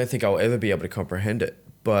don't think I'll ever be able to comprehend it.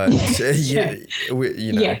 But Yeah.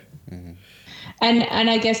 Mm-hmm. And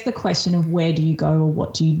I guess the question of where do you go or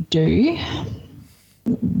what do you do,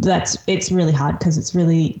 it's really hard, because it's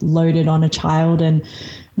really loaded on a child, and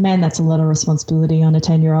man, that's a lot of responsibility on a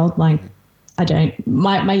 10-year-old. Like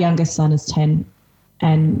my youngest son is 10,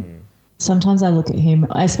 and sometimes I look at him,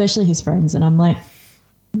 especially his friends, and I'm like,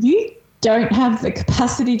 you don't have the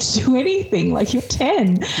capacity to do anything, like you're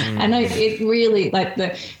 10. And it really, like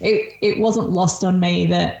it wasn't lost on me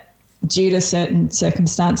that due to certain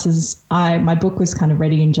circumstances, my book was kind of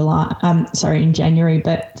ready in January,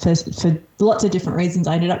 but for lots of different reasons,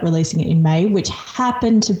 I ended up releasing it in May, which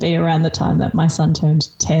happened to be around the time that my son turned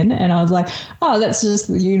 10. And I was like, oh, that's just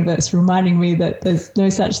the universe reminding me that there's no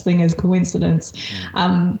such thing as coincidence.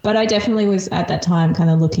 But I definitely was at that time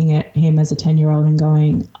kind of looking at him as a 10-year-old and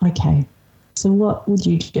going, okay, so what would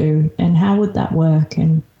you do, and how would that work,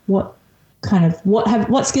 and what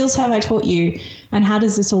skills have I taught you, and how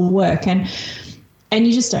does this all work? And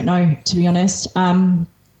you just don't know, to be honest.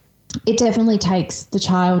 It definitely takes the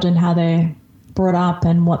child and how they're brought up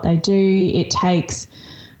and what they do. It takes,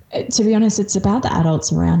 to be honest, it's about the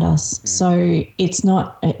adults around us. So it's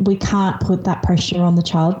not, we can't put that pressure on the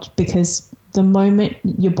child, because the moment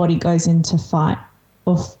your body goes into fight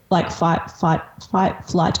or fight,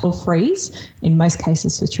 flight, or freeze. In most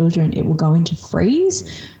cases for children, it will go into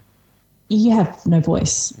freeze. You have no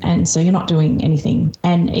voice, and so you're not doing anything.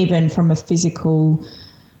 And even from a physical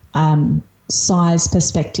size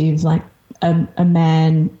perspective, like a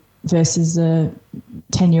man versus a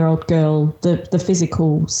 10-year-old girl, the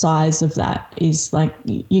physical size of that is like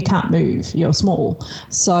you can't move, you're small.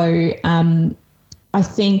 So I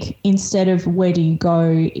think instead of where do you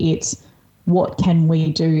go, it's what can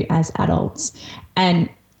we do as adults. And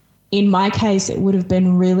in my case, it would have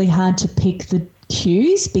been really hard to pick the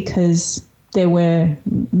cues because there were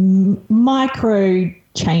micro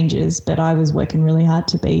changes, but I was working really hard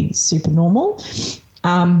to be super normal.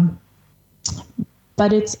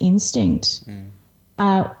 But it's instinct.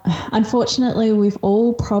 Unfortunately, we've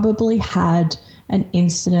all probably had an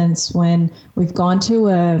incident when we've gone to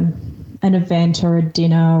an event or a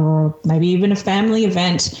dinner or maybe even a family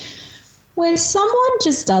event where someone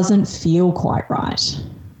just doesn't feel quite right.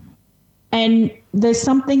 And there's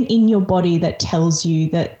something in your body that tells you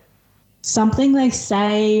that something they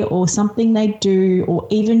say or something they do or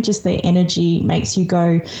even just their energy makes you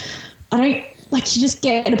go, you just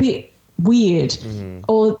get a bit weird.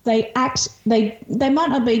 Or they act, they might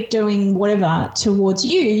not be doing whatever towards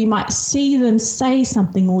you. You might see them say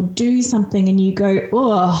something or do something and you go,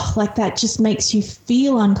 oh, like that just makes you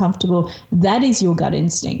feel uncomfortable. That is your gut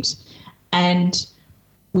instinct. And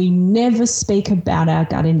we never speak about our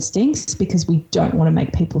gut instincts because we don't want to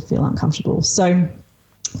make people feel uncomfortable. So,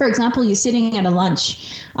 for example, you're sitting at a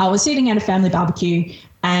lunch, we're sitting at a family barbecue,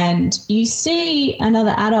 and you see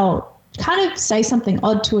another adult kind of say something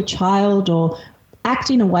odd to a child or act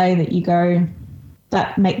in a way that you go,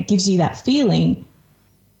 gives you that feeling.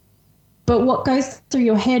 But what goes through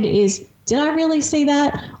your head is, did I really see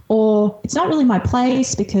that? Or it's not really my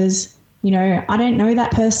place because, I don't know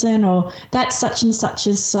that person, or that's such and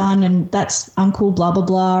such's son and that's uncle blah, blah,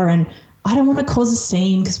 blah. And I don't want to cause a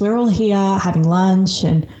scene because we're all here having lunch.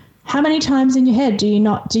 And how many times in your head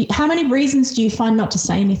how many reasons do you find not to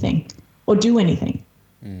say anything or do anything?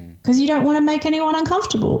 Because you don't want to make anyone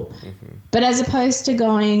uncomfortable. But as opposed to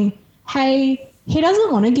going, hey, he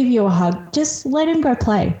doesn't want to give you a hug, just let him go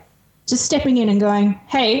play. Just stepping in and going,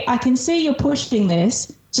 hey, I can see you're pushing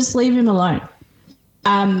this, just leave him alone.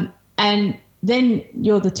 And then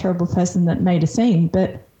you're the terrible person that made a scene.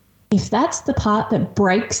 But if that's the part that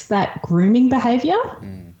breaks that grooming behavior,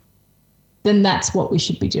 then that's what we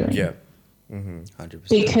should be doing. Yeah. 100%.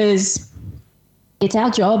 Because it's our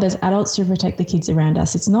job as adults to protect the kids around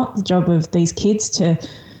us. It's not the job of these kids to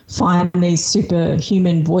find these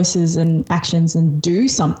superhuman voices and actions and do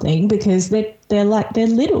something because they're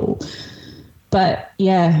little. But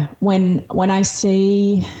yeah, when I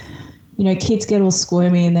see, kids get all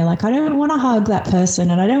squirmy and they're like, I don't want to hug that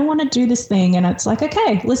person and I don't want to do this thing. And it's like,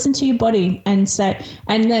 okay, listen to your body and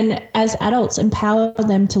then as adults, empower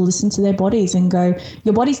them to listen to their bodies and go,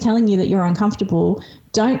 your body's telling you that you're uncomfortable.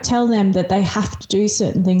 Don't tell them that they have to do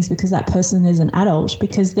certain things because that person is an adult,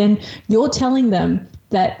 because then you're telling them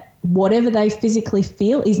that whatever they physically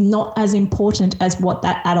feel is not as important as what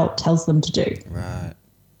that adult tells them to do. Right.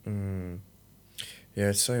 Yeah,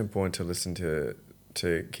 it's so important to listen to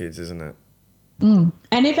kids, isn't it?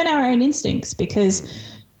 And even our own instincts, because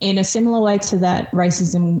in a similar way to that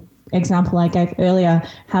racism example I gave earlier,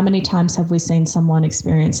 how many times have we seen someone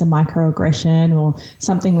experience a microaggression or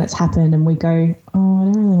something that's happened and we go, oh, I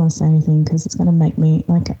don't really want to say anything because it's going to make me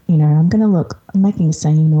I'm making a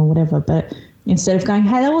scene or whatever. But instead of going,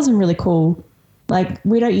 hey, that wasn't really cool, like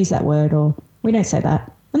we don't use that word or we don't say that.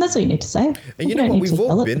 And that's all you need to say. And you know what, we've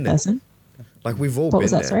all been there. Like we've all been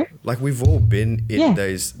there. Sorry? Like we've all been in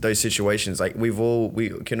those situations. Like we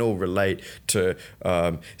can all relate to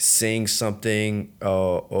seeing something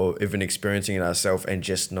or even experiencing it ourselves and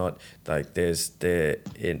just not like there's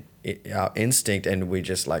our instinct and we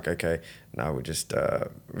just like, okay, no, we just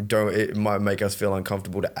don't. It might make us feel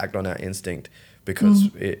uncomfortable to act on our instinct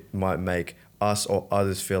because it might make us or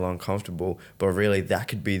others feel uncomfortable. But really, that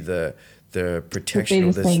could be the protection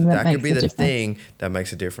of this. That could be the thing that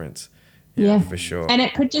makes a difference. Yeah, for sure. And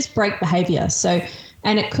it could just break behavior. So,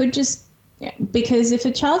 and it could just, because if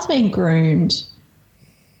a child's being groomed,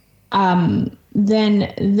 then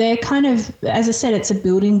they're kind of, as I said, it's a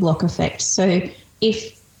building block effect. So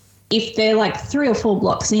if they're like 3 or 4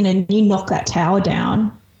 blocks in and you knock that tower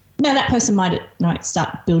down, now that person might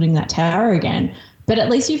start building that tower again, but at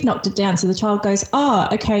least you've knocked it down. So the child goes, oh,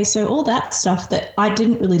 okay, so all that stuff that I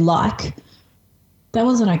didn't really like, that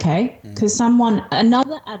wasn't okay, because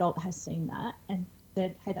another adult has seen that and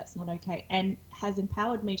said, hey, that's not okay, and has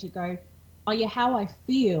empowered me to go, oh yeah, how I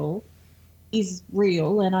feel is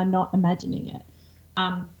real and I'm not imagining it.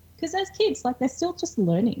 Because as kids, like they're still just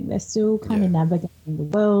learning. They're still kind of navigating the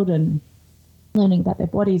world and learning about their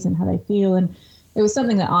bodies and how they feel. And it was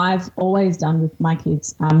something that I've always done with my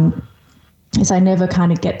kids. Is I never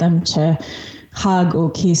kind of get them to hug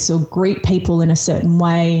or kiss or greet people in a certain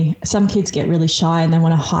way. Some kids get really shy and they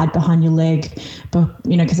want to hide behind your leg, but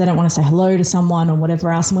because they don't want to say hello to someone or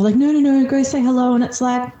whatever else. And we're like, no, go say hello. And it's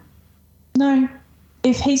like, no,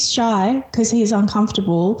 if he's shy because he's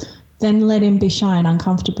uncomfortable, then let him be shy and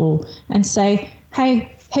uncomfortable and say,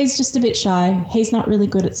 hey, he's just a bit shy. He's not really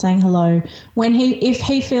good at saying hello. If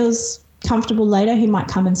he feels comfortable later, he might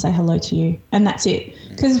come and say hello to you, and that's it.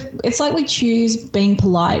 Because it's like we choose being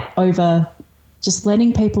polite over just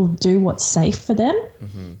letting people do what's safe for them,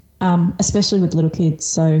 especially with little kids.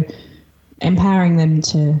 So empowering them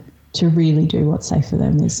to really do what's safe for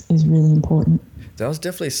them is really important. That was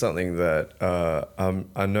definitely something that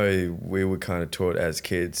I know we were kind of taught as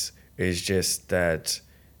kids, is just that,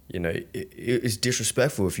 it's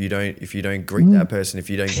disrespectful if you don't greet that person, if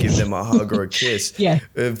you don't give them a hug or a kiss. But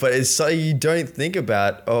it's something you don't think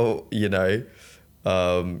about. Well,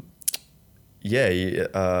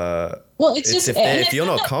 it's just if you're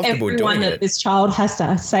not comfortable doing it. Everyone that this child has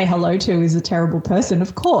to say hello to is a terrible person,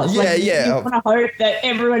 of course. You want to hope that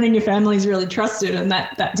everyone in your family is really trusted, and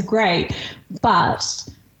that's great. But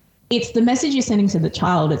it's the message you're sending to the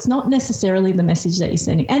child. It's not necessarily the message that you're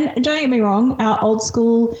sending. And don't get me wrong, our old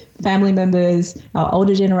school family members, our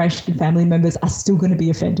older generation family members are still going to be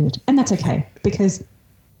offended. And that's okay, because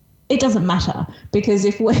it doesn't matter. Because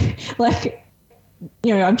if we're like,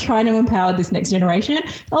 I'm trying to empower this next generation.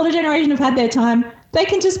 The older generation have had their time. They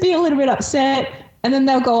can just be a little bit upset, and then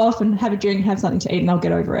they'll go off and have a drink, have something to eat, and they'll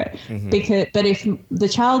get over it. But if the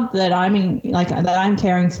child that I'm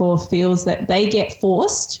caring for feels that they get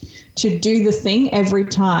forced to do the thing every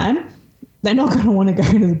time, they're not going to want to go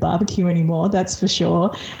to the barbecue anymore. That's for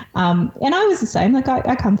sure. And I was the same. Like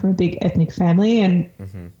I come from a big ethnic family, and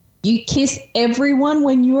you kiss everyone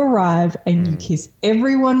when you arrive and you kiss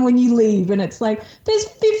everyone when you leave. And it's like, there's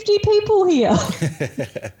 50 people here.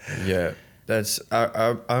 Yeah,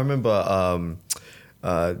 I remember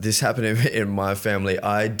this happened in my family.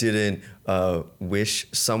 I didn't wish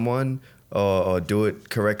someone or do it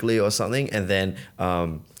correctly or something. And then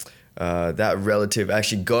that relative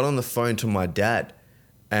actually got on the phone to my dad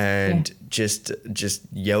and just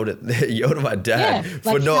yelled at my dad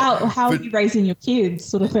for not how are you raising your kids,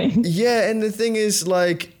 sort of thing. Yeah, and the thing is,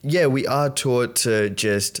 we are taught to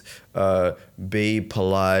just be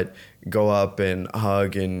polite, go up and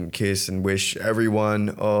hug and kiss and wish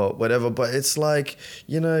everyone or whatever, but it's like,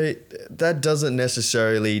 that doesn't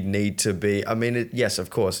necessarily need to be. I mean, yes, of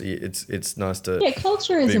course, it's nice to. Yeah,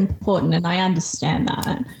 culture is important, and I understand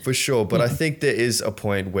that for sure. But I think there is a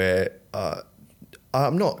point where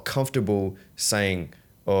I'm not comfortable saying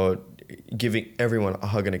or giving everyone a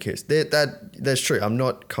hug and a kiss. That's true. I'm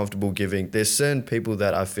not comfortable giving. There's certain people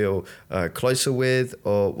that I feel closer with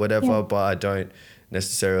or whatever, but I don't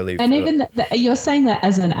necessarily. And even you're saying that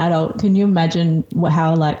as an adult. Can you imagine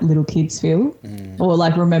how little kids feel, or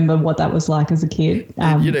remember what that was like as a kid?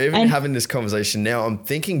 Even having this conversation now, I'm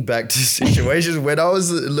thinking back to situations when I was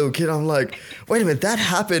a little kid. I'm like, wait a minute, that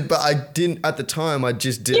happened, but I didn't at the time. I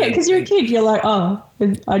just didn't. Yeah, because you're a kid. You're like, oh,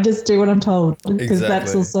 I just do what I'm told, because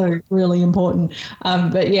that's also really important.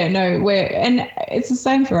 And it's the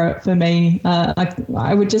same for me.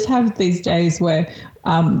 I would just have these days where.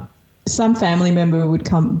 Some family member would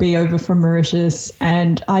be over from Mauritius,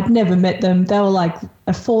 and I'd never met them. They were like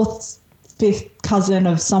a fourth, fifth cousin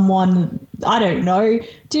of someone I don't know,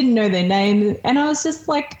 didn't know their name. And I was just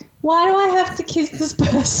like, why do I have to kiss this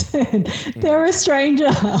person? They're a stranger.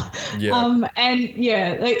 And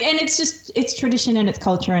it's tradition and it's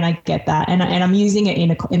culture, and I get that. And I'm using it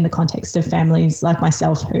in the context of families like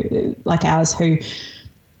myself, ours, who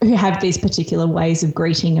have these particular ways of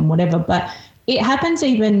greeting and whatever. But it happens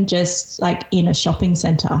even just in a shopping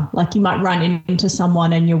center. You might run into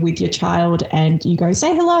someone and you're with your child and you go,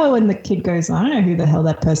 say hello. And the kid goes, I don't know who the hell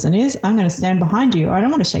that person is. I'm going to stand behind you. I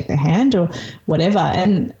don't want to shake their hand or whatever.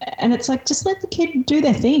 And it's like, just let the kid do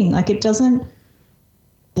their thing.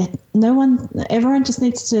 Everyone just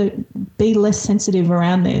needs to be less sensitive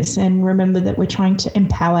around this and remember that we're trying to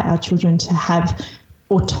empower our children to have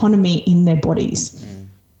autonomy in their bodies.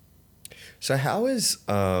 So how is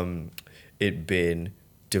it been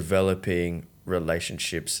developing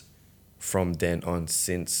relationships from then on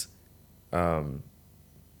since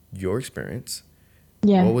your experience?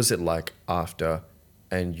 Yeah. What was it like after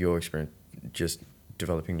and your experience just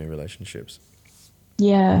developing new relationships?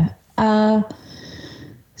 Yeah.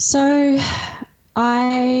 So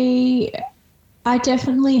I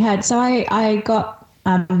definitely had, I got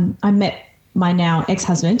I met my now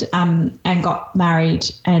ex-husband and got married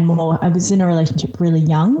and I was in a relationship really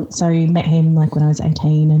young. So I met him like when I was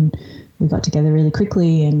 18 and we got together really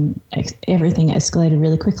quickly and everything escalated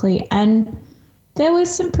really quickly. And there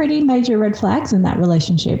was some pretty major red flags in that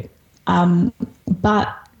relationship.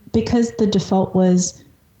 But because the default was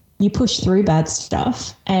you push through bad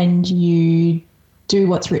stuff and you do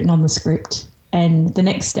what's written on the script. And the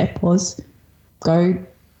next step was go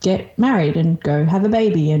get married and go have a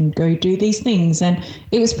baby and go do these things. And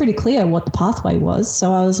it was pretty clear what the pathway was.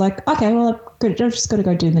 So I was like, okay, well, I've just got to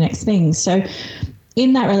go do the next thing. So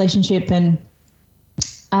in that relationship and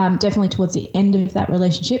definitely towards the end of that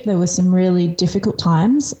relationship, there were some really difficult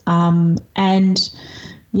times. And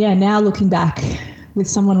yeah, now looking back with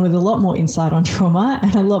someone with a lot more insight on trauma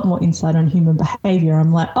and a lot more insight on human behavior,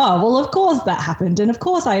 I'm like, oh, well, of course that happened. And of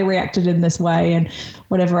course I reacted in this way and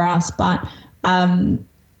whatever else. But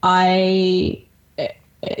I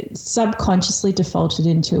subconsciously defaulted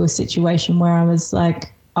into a situation where I was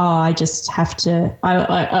like, oh, I just have to,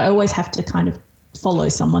 I always have to kind of follow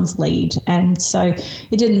someone's lead. And so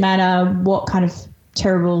it didn't matter what kind of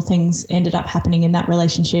terrible things ended up happening in that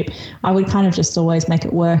relationship. I would kind of just always make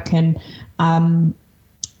it work. And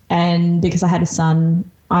because I had a son,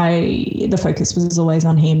 the focus was always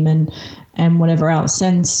on him and whatever else.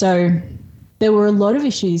 And so there were a lot of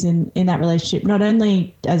issues in that relationship. Not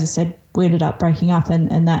only, as I said, we ended up breaking up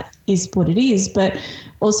and that is what it is, but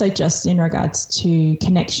also just in regards to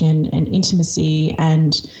connection and intimacy.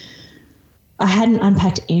 And I hadn't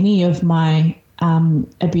unpacked any of my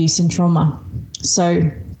abuse and trauma.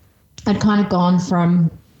 So I'd kind of gone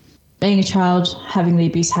from being a child, having the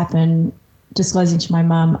abuse happen, disclosing to my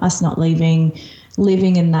mum, us not leaving,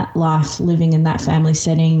 living in that life, living in that family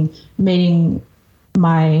setting, meeting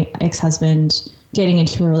my ex-husband, getting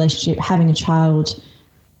into a relationship, having a child,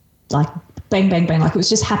 like bang, bang, bang, like it was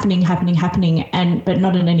just happening. But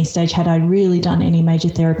not at any stage had I really done any major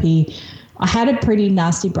therapy. I had a pretty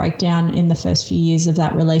nasty breakdown in the first few years of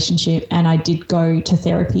that relationship, and I did go to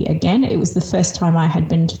therapy again. It was the first time I had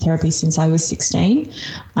been to therapy since I was 16.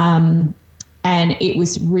 And it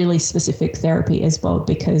was really specific therapy as well,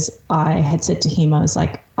 because I had said to him, I was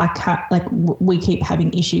like, I can't, like, we keep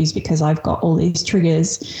having issues because I've got all these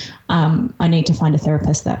triggers. I need to find a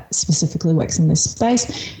therapist that specifically works in this space.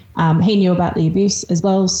 He knew about the abuse as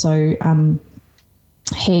well. So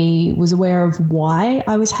he was aware of why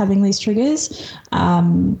I was having these triggers.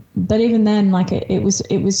 But even then, like it was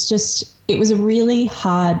a really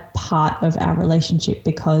hard part of our relationship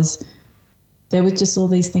because there were just all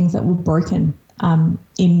these things that were broken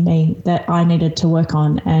in me that I needed to work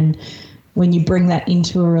on. And when you bring that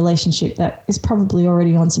into a relationship that is probably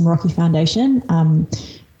already on some rocky foundation,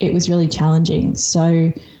 it was really challenging.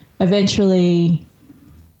 So eventually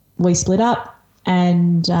we split up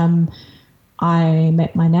and I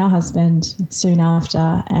met my now husband soon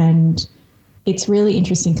after. And it's really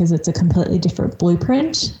interesting because it's a completely different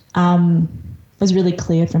blueprint. It was really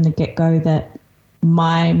clear from the get-go that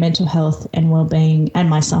my mental health and well-being and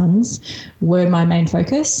my son's were my main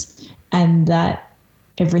focus, and that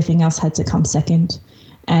everything else had to come second.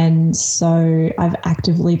 And so I've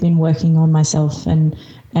actively been working on myself and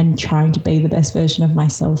trying to be the best version of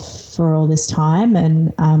myself for all this time.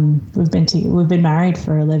 And we've been married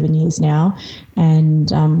for 11 years now.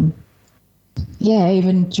 And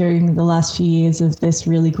even during the last few years of this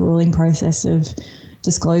really grueling process of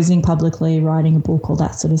disclosing publicly, writing a book, all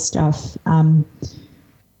that sort of stuff.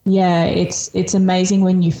 It's amazing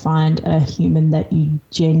when you find a human that you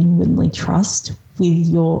genuinely trust with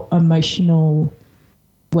your emotional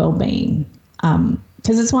well-being.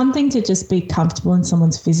 Because it's one thing to just be comfortable in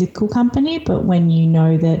someone's physical company, but when you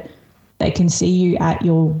know that they can see you at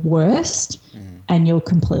your worst and you're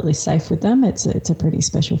completely safe with them, it's a pretty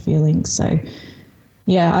special feeling. So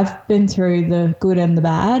yeah, I've been through the good and the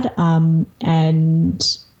bad,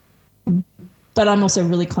 but I'm also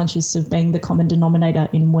really conscious of being the common denominator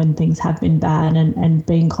in when things have been bad and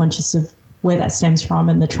being conscious of where that stems from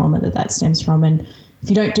and the trauma that stems from. And if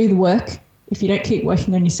you don't do the work, if you don't keep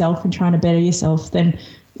working on yourself and trying to better yourself, then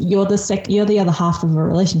you're the other half of a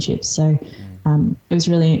relationship. So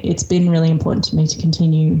it's been really important to me to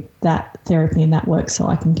continue that therapy and that work so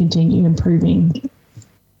I can continue improving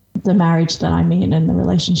the marriage that I'm in and the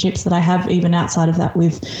relationships that I have, even outside of that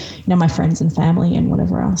with, my friends and family and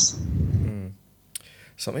whatever else.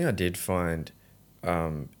 Something I did find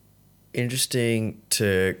interesting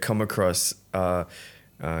to come across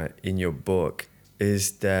in your book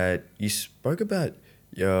is that you spoke about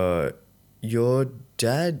your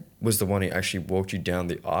dad was the one who actually walked you down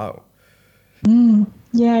the aisle.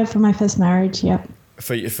 Yeah, for my first marriage, yep.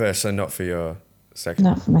 For your first, so not for your... second?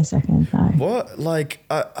 Not for my second, no. What, like,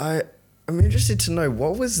 I'm interested to know,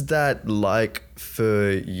 what was that like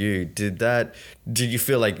for you? Did you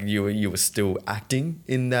feel like you were still acting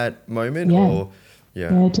in that moment? Yeah. Or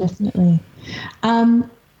Yeah, definitely.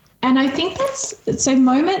 And I think so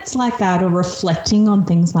moments like that, or reflecting on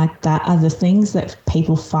things like that, are the things that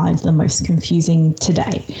people find the most confusing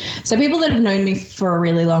today. So people that have known me for a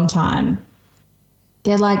really long time,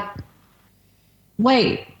 they're like,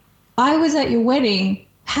 wait, I was at your wedding.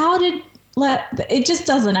 How did it just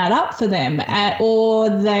doesn't add up for them?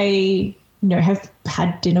 Or they, have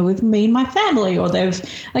had dinner with me and my family, or there's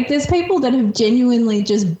people that have genuinely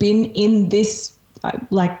just been in this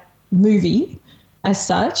movie as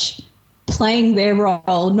such, playing their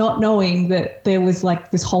role, not knowing that there was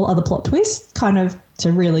this whole other plot twist, kind of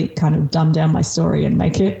to really kind of dumb down my story and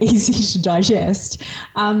make it easy to digest.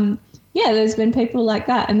 There's been people like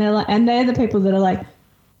that, and they're the people that are like,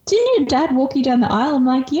 didn't your dad walk you down the aisle? I'm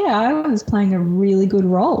like, yeah, I was playing a really good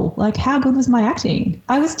role. Like, how good was my acting?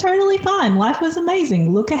 I was totally fine. Life was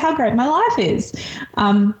amazing. Look at how great my life is.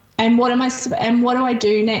 And what do I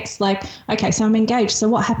do next? Like, okay, so I'm engaged. So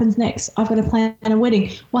what happens next? I've got to plan a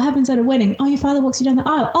wedding. What happens at a wedding? Oh, your father walks you down the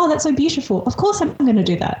aisle. Oh, that's so beautiful. Of course I'm going to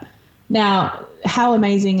do that. Now, how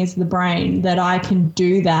amazing is the brain that I can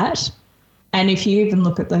do that? And if you even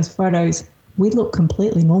look at those photos, we look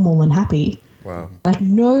completely normal and happy. Wow. Like,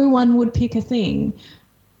 no one would pick a thing,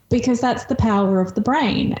 because that's the power of the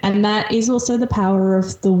brain. And that is also the power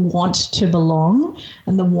of the want to belong,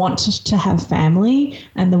 and the want to have family,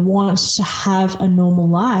 and the want to have a normal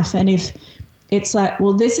life. And if it's like,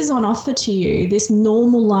 well, this is on offer to you, this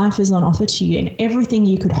normal life is on offer to you, and everything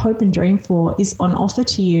you could hope and dream for is on offer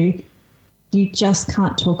to you, you just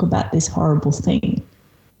can't talk about this horrible thing.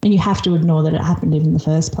 And you have to ignore that it happened in the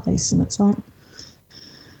first place. And it's like,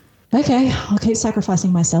 okay, I'll keep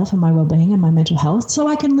sacrificing myself and my well-being and my mental health so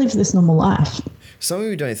I can live this normal life. Something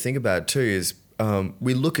we don't think about too is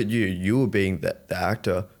we look at you were being the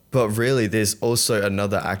actor, but really there's also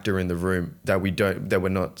another actor in the room that we're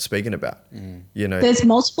not speaking about. There's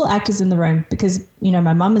multiple actors in the room, because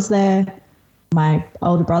my mum is there, my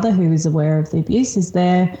older brother, who is aware of the abuse, is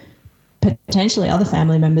there, potentially other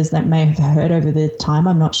family members that may have heard over the time,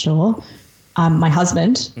 I'm not sure. My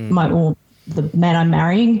husband, the man I'm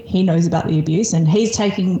marrying, he knows about the abuse, and he's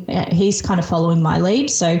kind of following my lead.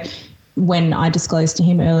 So when I disclosed to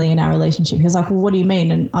him early in our relationship, he was like, well, what do you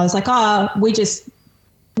mean? And I was like, we just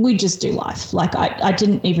do life. Like,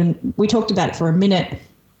 we talked about it for a minute,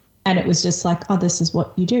 and it was just like, this is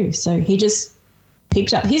what you do. So he just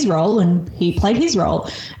picked up his role and he played his role.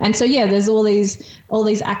 And so, there's all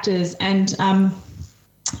these actors, and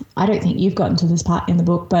I don't think you've gotten to this part in the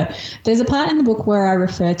book, but there's a part in the book where I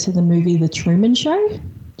refer to the movie The Truman Show. Do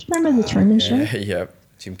you remember The Truman Show? Yeah.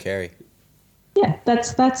 Jim Carrey. Yeah,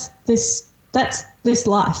 that's this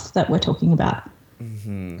life that we're talking about.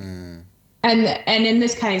 Mm-hmm. And in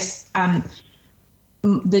this case,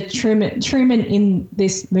 the Truman in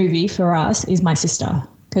this movie for us is my sister,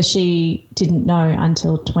 because she didn't know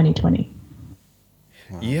until 2020.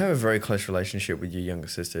 Wow. You have a very close relationship with your younger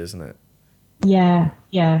sister, isn't it? Yeah.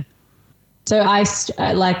 So I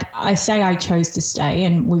say I chose to stay,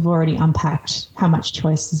 and we've already unpacked how much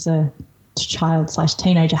choice does a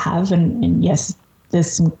child/teenager have, and yes,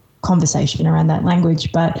 there's some conversation around that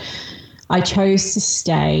language, but I chose to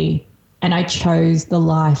stay, and I chose the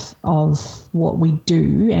life of what we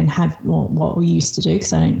do and have, what we used to do,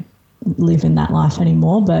 because I don't live in that life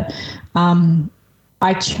anymore, but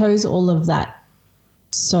I chose all of that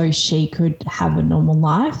so she could have a normal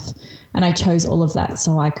life. And I chose all of that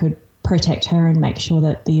so I could protect her and make sure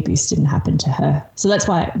that the abuse didn't happen to her. So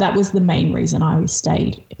that was the main reason I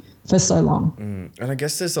stayed for so long. And I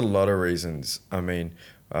guess there's a lot of reasons. I mean,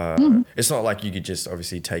 it's not like you could just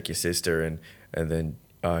obviously take your sister and then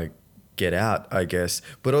get out, I guess.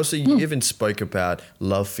 But also you even spoke about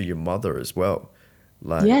love for your mother as well.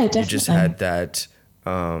 Like, yeah, definitely. You just had that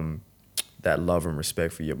love and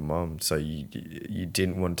respect for your mom, so you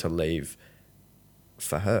didn't want to leave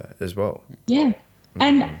for her as well. Yeah.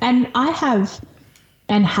 And I have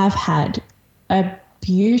had a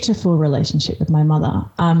beautiful relationship with my mother.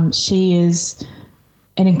 She is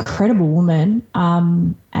an incredible woman,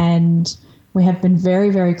 and we have been very,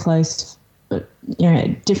 very close,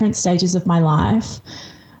 at different stages of my life.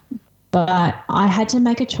 But I had to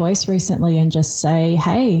make a choice recently and just say,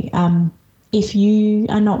 hey, if you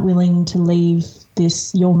are not willing to leave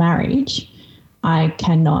your marriage, I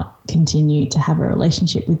cannot continue to have a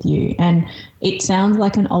relationship with you. And it sounds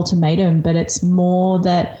like an ultimatum, but it's more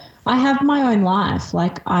that I have my own life.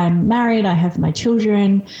 Like, I'm married, I have my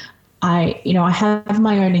children. I have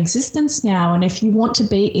my own existence now. And if you want to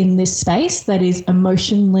be in this space that is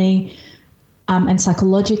emotionally and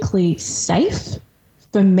psychologically safe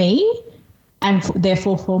for me, and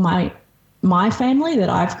therefore for my family that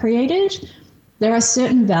I've created, there are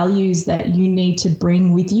certain values that you need to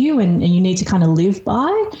bring with you and you need to kind of live by.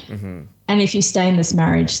 Mm-hmm. And if you stay in this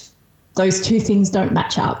marriage, those two things don't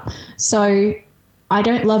match up. So I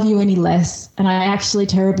don't love you any less, and I actually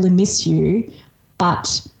terribly miss you,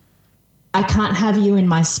 but I can't have you in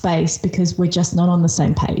my space because we're just not on the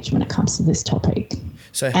same page when it comes to this topic.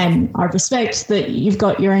 And I respect that you've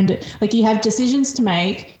got your own, like you have decisions to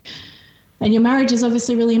make, and your marriage is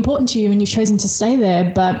obviously really important to you and you've chosen to stay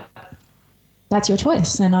there, but that's your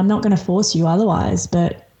choice and I'm not going to force you otherwise,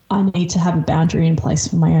 but I need to have a boundary in place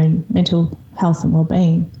for my own mental health and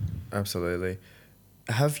well-being. Absolutely.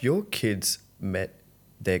 Have your kids met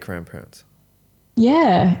their grandparents?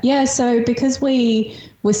 Yeah. So because we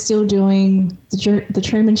were still doing the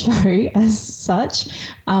Truman Show as such,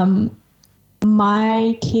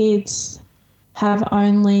 my kids have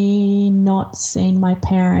only not seen my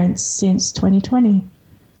parents since 2020.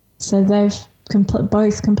 So they've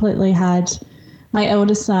both completely had. My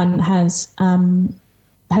eldest son has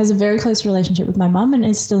a very close relationship with my mum and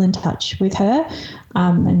is still in touch with her,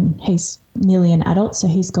 and he's nearly an adult, so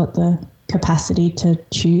he's got the capacity to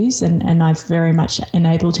choose, and I've very much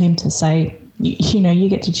enabled him to say, you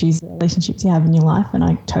get to choose the relationships you have in your life, and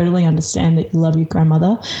I totally understand that you love your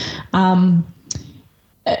grandmother.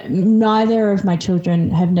 Neither of my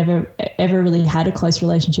children have ever really had a close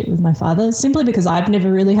relationship with my father, simply because I've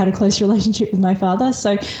never really had a close relationship with my father.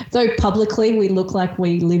 So though publicly we look like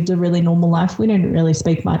we lived a really normal life, we didn't really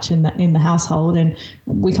speak much in the household, and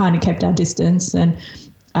we kind of kept our distance, and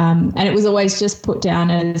it was always just put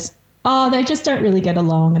down as, oh, they just don't really get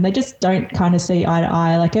along and they just don't kind of see eye to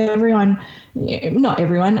eye. Like not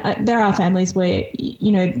everyone, there are families where,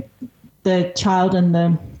 the child and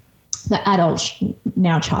the adult,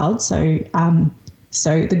 now child, so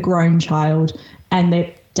the grown child and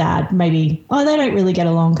their dad, maybe, they don't really get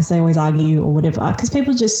along because they always argue or whatever, because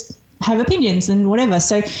people just have opinions and whatever.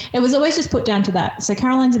 So it was always just put down to that. So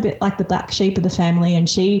Caroline's a bit like the black sheep of the family, and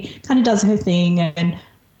she kind of does her thing and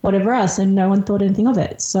whatever else, and no one thought anything of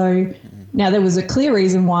it. So now there was a clear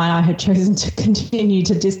reason why I had chosen to continue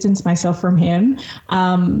to distance myself from him,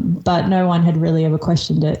 but no one had really ever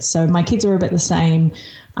questioned it. So my kids are a bit the same.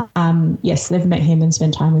 Yes, they've met him and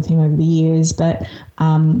spent time with him over the years, but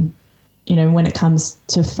when it comes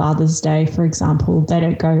to Father's Day, for example, they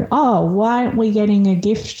don't go, oh, why aren't we getting a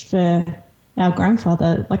gift for our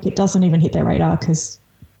grandfather? Like, it doesn't even hit their radar because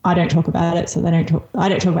I don't talk about it, so I don't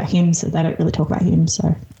talk about him, so they don't really talk about him.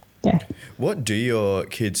 So, yeah. What do your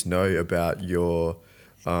kids know about your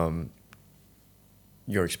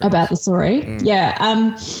experience? About the story?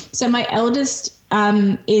 Yeah. So my eldest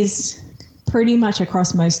is pretty much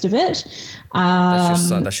across most of it. That's your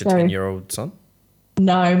son? That's your 10-year-old son?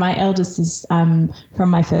 No, my eldest is from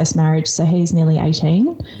my first marriage, so he's nearly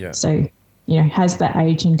 18. Yeah. So, has that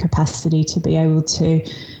age and capacity to be able to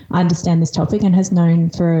understand this topic and has known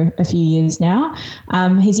for a few years now.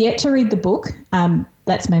 He's yet to read the book.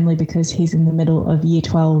 That's mainly because he's in the middle of year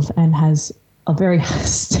 12 and has a very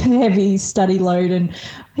heavy study load. And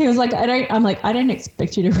he was like, I don't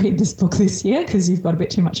expect you to read this book this year because you've got a bit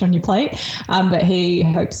too much on your plate. But he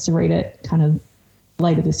hopes to read it kind of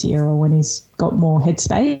later this year or when he's got more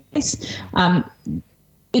headspace.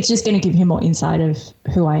 It's just going to give him more insight of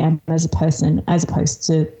who I am as a person, as opposed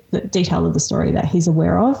to the detail of the story that he's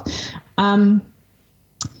aware of.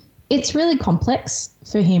 It's really complex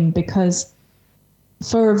for him because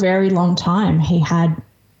for a very long time he had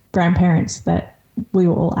grandparents that we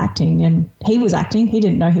were all acting, and he was acting. He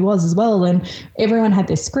didn't know he was as well, and everyone had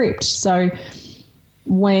their script. So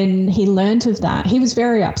when he learned of that, he was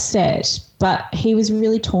very upset, but he was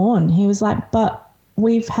really torn. He was like, but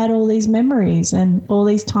we've had all these memories and all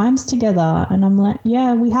these times together. And I'm like,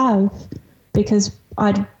 yeah, we have, because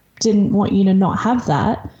I didn't want you to not have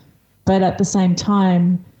that. But at the same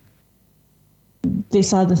time,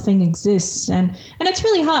 this other thing exists. And it's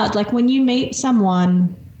really hard. Like when you meet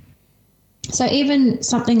someone, so even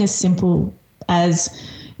something as simple as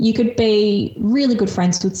you could be really good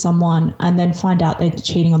friends with someone and then find out they're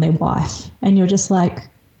cheating on their wife. And you're just like,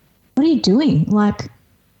 what are you doing? Like,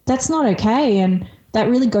 that's not okay. And that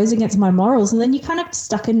really goes against my morals. And then you're kind of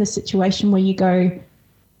stuck in the situation where you go,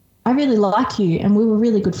 I really like you and we were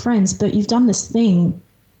really good friends, but you've done this thing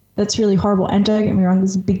that's really horrible. And don't get me wrong,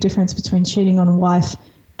 there's a big difference between cheating on a wife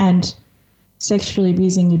and sexually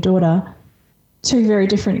abusing your daughter. Two very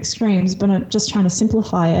different extremes, but I'm just trying to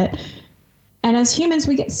simplify it. And as humans,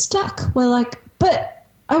 we get stuck. We're like, but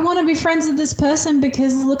I want to be friends with this person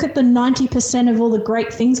because look at the 90% of all the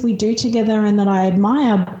great things we do together and that I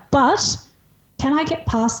admire, but can I get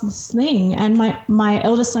past this thing? And my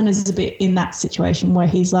eldest son is a bit in that situation where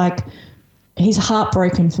he's like, he's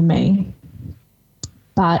heartbroken for me,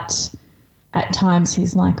 but at times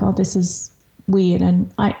he's like, oh, this is weird.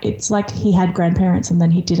 And it's like he had grandparents and then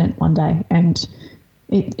he didn't one day. And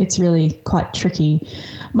it's really quite tricky.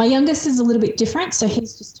 My youngest is a little bit different. So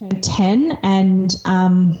he's just turned 10 and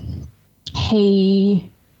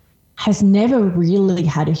he has never really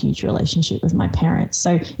had a huge relationship with my parents.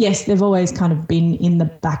 So yes, they've always kind of been in the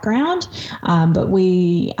background, but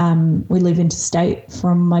we live interstate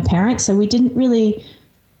from my parents. So we've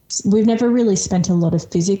never really spent a lot of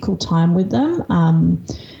physical time with them.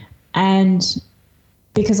 And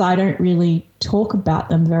because I don't really talk about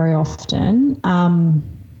them very often,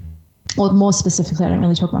 or more specifically, I don't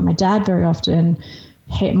really talk about my dad very often.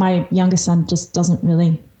 My youngest son just doesn't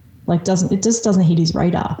really, it just doesn't hit his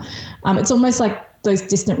radar. It's almost like those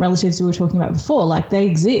distant relatives we were talking about before, like they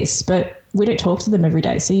exist, but we don't talk to them every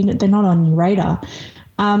day. So they're not on your radar.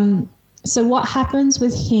 So what happens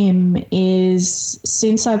with him is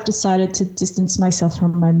since I've decided to distance myself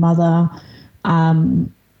from my mother,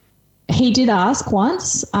 he did ask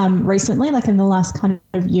once recently, like in the last kind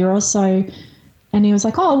of year or so, and he was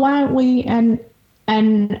like, oh, why aren't we? And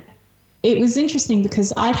it was interesting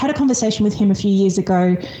because I'd had a conversation with him a few years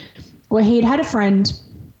ago where he had a friend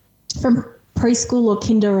from preschool or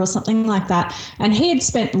kinder or something like that, and he had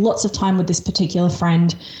spent lots of time with this particular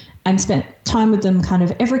friend and spent time with them kind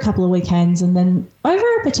of every couple of weekends. And then over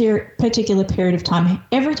a particular period of time,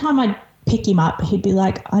 every time I'd pick him up, he'd be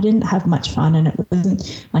like, I didn't have much fun and it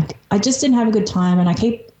wasn't like, I just didn't have a good time. And I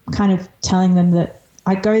keep kind of telling them that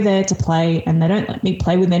I go there to play and they don't let me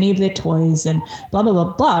play with any of their toys and blah, blah,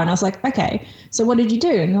 blah, blah. And I was like, okay, so what did you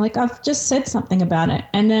do? And they're like, I've just said something about it.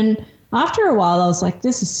 And then after a while, I was like,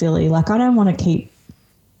 this is silly. Like, I don't want to keep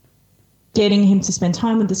getting him to spend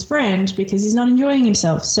time with this friend because he's not enjoying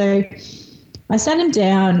himself. So I sat him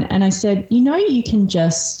down and I said, you can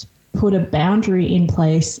just put a boundary in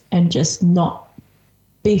place and just not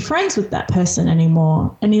be friends with that person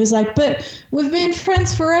anymore. And he was like, but we've been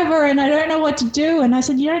friends forever and I don't know what to do. And I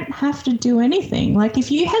said, you don't have to do anything. Like if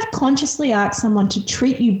you have consciously asked someone to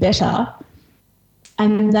treat you better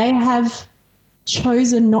and they have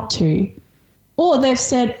chosen not to, or they've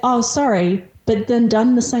said, oh, sorry, but then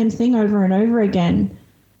done the same thing over and over again,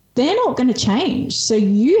 they're not going to change. So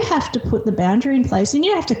you have to put the boundary in place and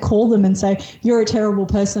you have to call them and say, you're a terrible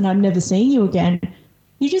person, I'm never seeing you again.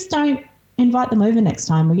 You just don't invite them over next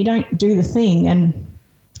time or you don't do the thing. And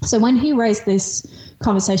so when he raised this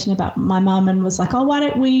conversation about my mum and was like, oh, why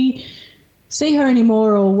don't we see her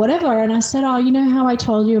anymore or whatever? And I said, oh, you know how I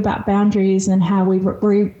told you about boundaries and how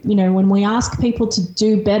when we ask people to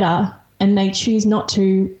do better and they choose not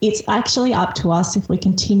to, it's actually up to us if we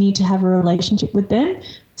continue to have a relationship with them.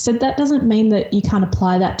 So that doesn't mean that you can't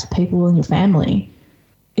apply that to people in your family.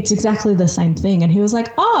 It's exactly the same thing. And he was like,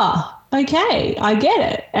 okay, I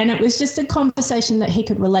get it. And it was just a conversation that he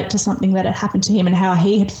could relate to something that had happened to him and how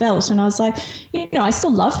he had felt. And I was like, I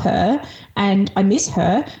still love her and I miss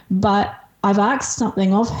her, but I've asked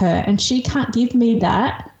something of her and she can't give me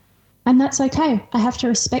that. And that's okay. I have to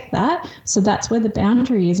respect that. So that's where the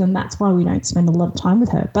boundary is. And that's why we don't spend a lot of time with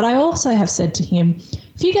her. But I also have said to him,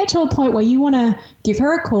 if you get to a point where you want to give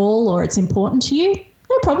her a call or it's important to you,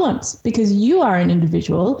 no problems, because you are an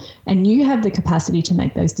individual and you have the capacity to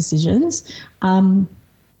make those decisions.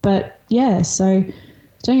 But yeah, so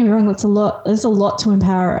don't get me wrong, there's a lot to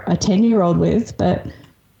empower a 10-year-old with, but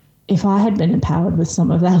if I had been empowered with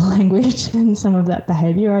some of that language and some of that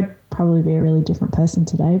behavior, I'd probably be a really different person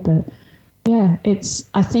today. But yeah,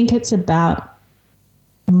 I think it's about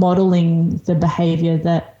modeling the behavior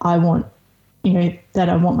that I want, that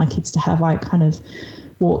I want my kids to have. I kind of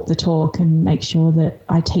walk the talk and make sure that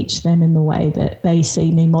I teach them in the way that they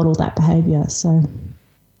see me model that behavior. So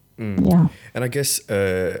yeah. And I guess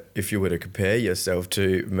if you were to compare yourself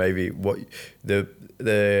to maybe what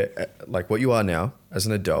like what you are now as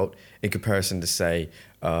an adult in comparison to say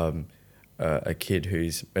a kid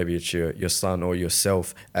who's maybe it's your son or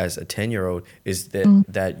yourself as a 10-year-old, is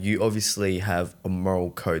that you obviously have a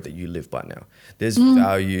moral code that you live by now. There's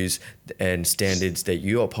values and standards that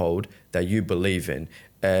you uphold, that you believe in.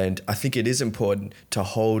 And I think it is important to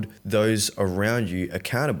hold those around you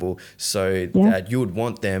accountable so that you would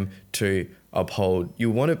want them to uphold,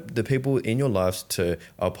 you want the people in your lives to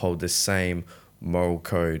uphold the same moral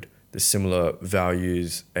code, the similar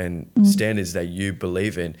values and standards that you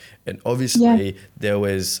believe in. And obviously there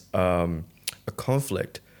was a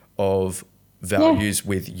conflict of values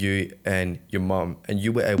with you and your mum, and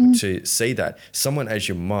you were able to see that someone as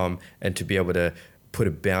your mum, and to be able to put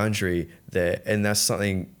a boundary there. And that's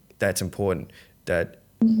something that's important, that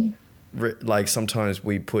like sometimes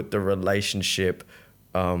we put the relationship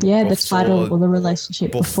the title or the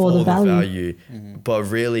relationship before the value. But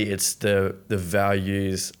really it's the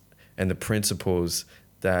values and the principles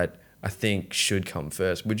that I think should come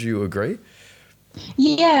first. Would you agree?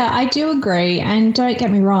 Yeah, I do agree. And don't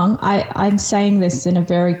get me wrong, I'm saying this in a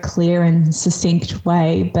very clear and succinct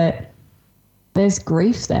way, but there's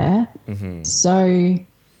grief there. So, you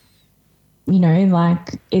know,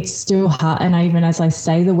 like it's still hard. And even as I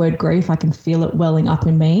say the word grief, I can feel it welling up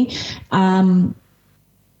in me.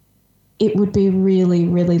 It would be really,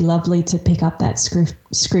 really lovely to pick up that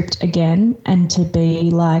script again and to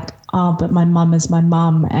be like, oh, but my mum is my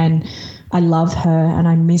mum and I love her and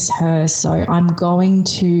I miss her. So I'm going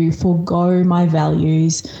to forego my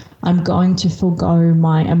values. I'm going to forego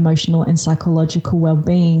my emotional and psychological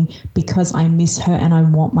well-being because I miss her and I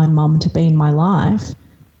want my mum to be in my life.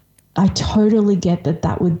 I totally get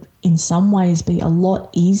that would in some ways be a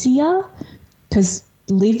lot easier, because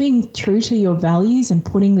living true to your values and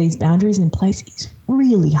putting these boundaries in place is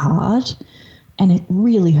really hard and it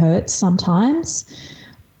really hurts sometimes.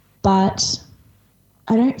 But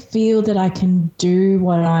I don't feel that I can do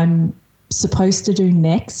what I'm supposed to do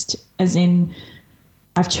next, as in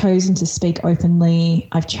I've chosen to speak openly.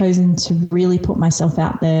 I've chosen to really put myself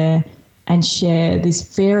out there and share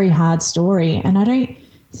this very hard story. And I don't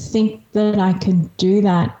think that I can do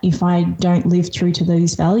that if I don't live true to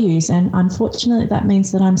these values. And unfortunately, that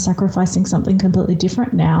means that I'm sacrificing something completely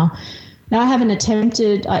different now. Now, I haven't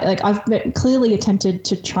attempted, I've clearly attempted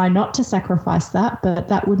to try not to sacrifice that, but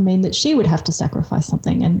that would mean that she would have to sacrifice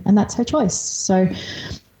something, and that's her choice. So,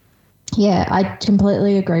 yeah, I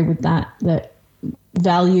completely agree with that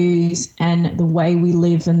values and the way we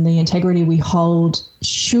live and the integrity we hold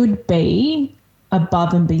should be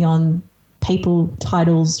above and beyond people,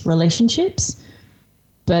 titles, relationships.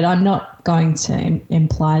 But I'm not going to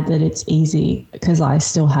imply that it's easy, because I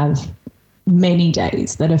still have many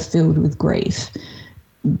days that are filled with grief,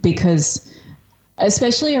 because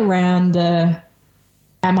especially around the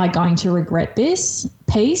am I going to regret this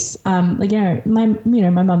piece? My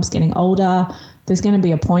mum's getting older. There's going to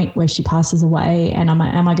be a point where she passes away, and am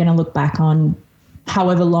I going to look back on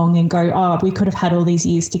however long and go, oh, we could have had all these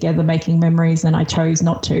years together making memories and I chose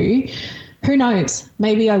not to? Who knows?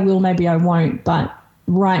 Maybe I will, maybe I won't. But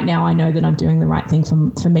right now I know that I'm doing the right thing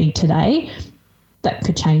for me today. That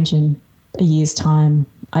could change in a year's time.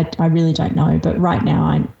 I really don't know. But right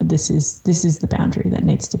now this is the boundary that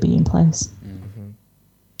needs to be in place.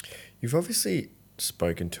 You've obviously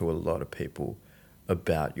spoken to a lot of people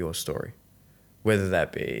about your story, whether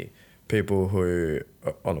that be people who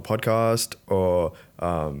are on a podcast or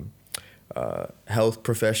health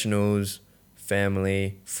professionals,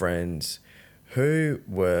 family, friends. Who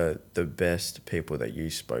were the best people that you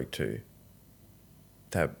spoke to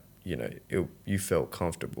that, you felt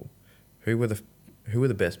comfortable? Who were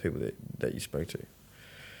the best people that you spoke to?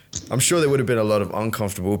 I'm sure there would have been a lot of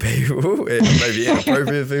uncomfortable people, maybe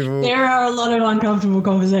inappropriate people. There are a lot of uncomfortable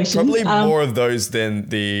conversations. Probably more of those than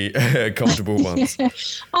the comfortable ones.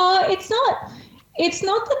 It's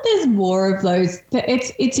not that there's more of those.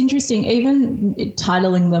 It's interesting. Even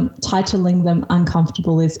titling them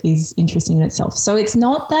uncomfortable is interesting in itself. So it's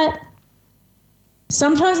not that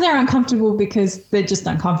sometimes they're uncomfortable because they're just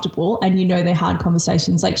uncomfortable, and they're hard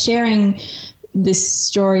conversations. Like sharing this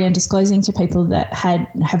story and disclosing to people that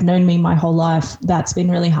have known me my whole life, that's been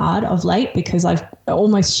really hard of late, because I've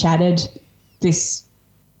almost shattered this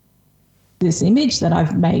image that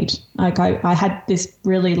I've made. Like I had this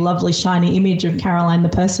really lovely shiny image of Caroline the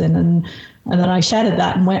person, and then I shattered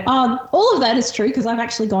that and went, oh, all of that is true, because I've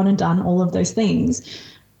actually gone and done all of those things.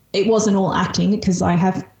 It wasn't all acting, because I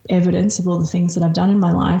have evidence of all the things that I've done in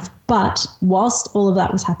my life. But whilst all of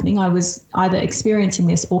that was happening, I was either experiencing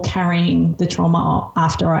this or carrying the trauma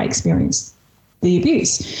after I experienced the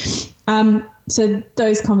abuse. So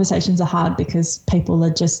those conversations are hard, because people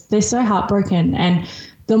are they're so heartbroken. And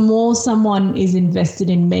the more someone is invested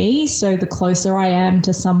in me, so the closer I am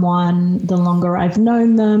to someone, the longer I've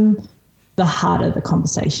known them, the harder the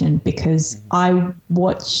conversation, because I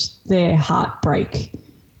watch their heart break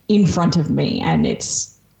in front of me, and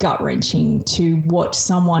it's gut-wrenching to watch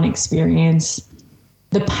someone experience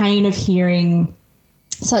the pain of hearing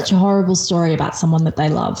such a horrible story about someone that they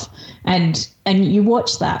love. And you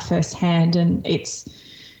watch that firsthand, and it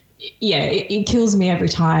kills me every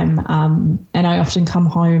time. And I often come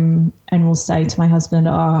home and will say to my husband,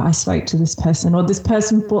 oh, I spoke to this person, or this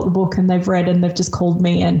person bought the book and they've read and they've just called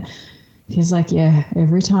me, and he's like, yeah,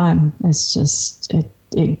 every time it's just,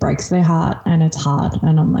 it breaks their heart and it's hard.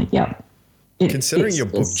 And I'm like, yep. Considering your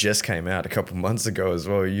book just came out a couple months ago as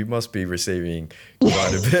well, you must be receiving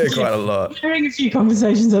quite a lot. Having a few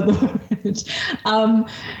conversations at the moment.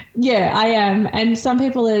 Yeah, I am. And some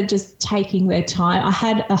people are just taking their time. I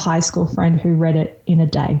had a high school friend who read it in a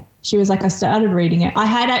day. She was like, I started reading it. I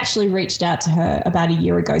had actually reached out to her about a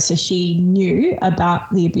year ago, so she knew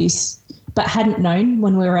about the abuse, but hadn't known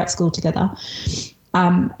when we were at school together.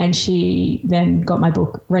 And she then got my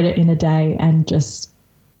book, read it in a day, and just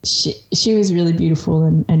she was really beautiful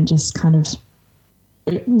and just kind of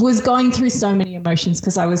was going through so many emotions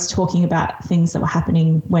because I was talking about things that were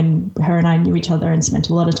happening when her and I knew each other and spent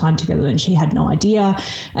a lot of time together, and she had no idea.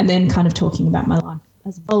 And then kind of talking about my life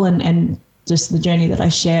as well and just the journey that I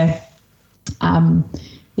share. So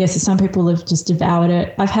some people have just devoured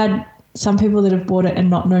it. I've had some people that have bought it and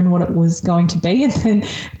not known what it was going to be, and then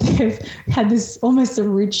they've had this almost a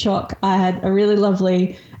rude shock. I had a really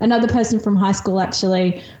lovely, another person from high school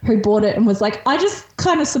actually, who bought it and was like, I just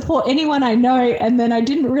kind of support anyone I know, and then I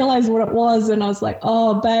didn't realize what it was, and I was like,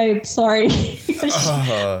 oh babe, sorry.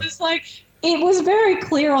 It's like, it was very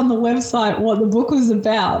clear on the website what the book was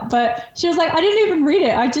about, but she was like, I didn't even read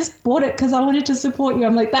it. I just bought it because I wanted to support you.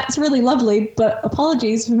 I'm like, that's really lovely, but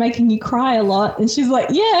apologies for making you cry a lot. And she's like,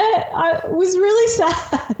 yeah, I was really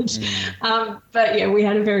sad. But yeah, we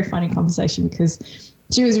had a very funny conversation because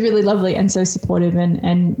she was really lovely and so supportive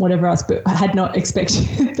and whatever else, but I had not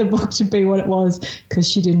expected the book to be what it was because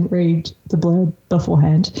she didn't read the blurb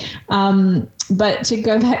beforehand. But to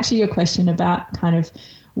go back to your question about kind of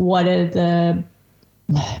what are the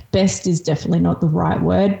best is definitely not the right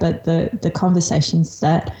word, but the conversations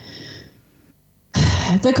that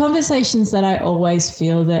I always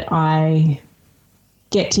feel that I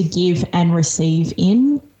get to give and receive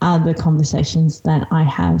in are the conversations that I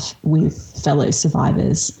have with fellow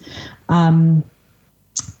survivors.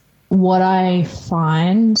 What I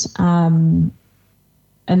find,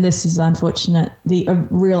 and this is unfortunate, a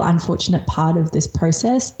real unfortunate part of this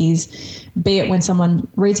process is, be it when someone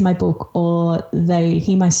reads my book or they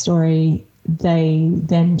hear my story, they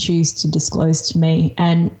then choose to disclose to me.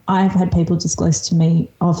 And I've had people disclose to me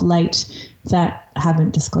of late that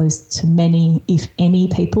haven't disclosed to many, if any,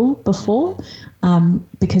 people before,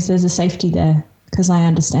 because there's a safety there, because I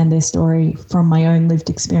understand their story from my own lived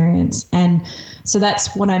experience. And so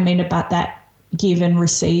that's what I mean about that give and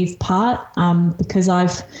receive part, because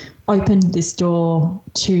I've opened this door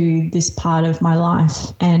to this part of my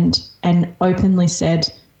life and openly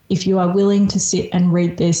said, if you are willing to sit and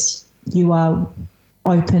read this, you are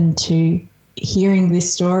open to hearing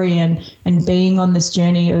this story and being on this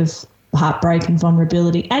journey of heartbreak and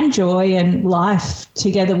vulnerability and joy and life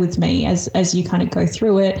together with me as you kind of go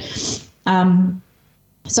through it.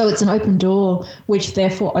 So it's an open door, which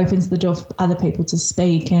therefore opens the door for other people to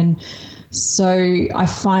speak. And so I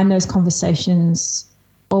find those conversations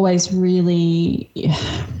always really,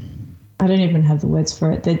 I don't even have the words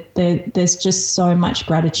for it. There's just so much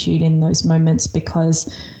gratitude in those moments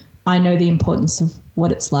because I know the importance of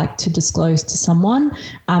what it's like to disclose to someone,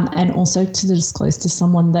 and also to disclose to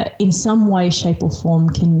someone that in some way, shape or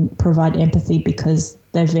form can provide empathy because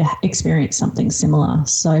they've experienced something similar.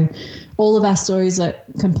 So all of our stories are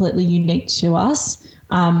completely unique to us.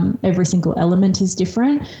 Every single element is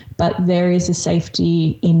different, but there is a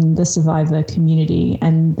safety in the survivor community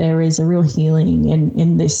and there is a real healing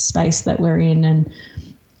in this space that we're in.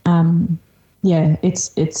 And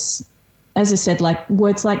it's as I said, like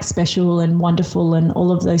words like special and wonderful and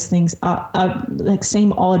all of those things are like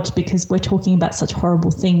seem odd because we're talking about such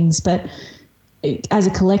horrible things, but as a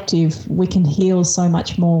collective, we can heal so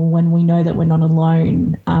much more when we know that we're not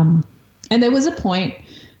alone. And there was a point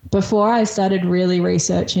before I started really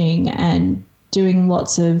researching and doing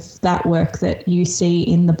lots of that work that you see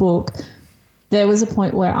in the book, there was a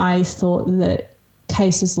point where I thought that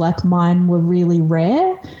cases like mine were really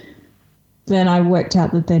rare. Then I worked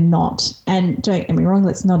out that they're not. And don't get me wrong,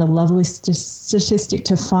 that's not a lovely statistic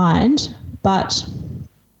to find, but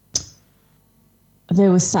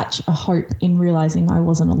there was such a hope in realizing I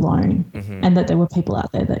wasn't alone, and that there were people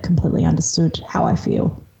out there that completely understood how I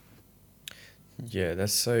feel. Yeah,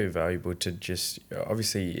 that's so valuable to just,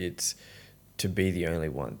 obviously it's to be the only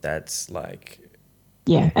one. That's like...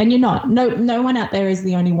 Yeah, and you're not. No one out there is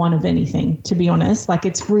the only one of anything, to be honest. Like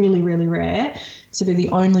it's really, really rare to be the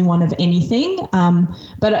only one of anything. And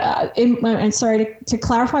sorry, to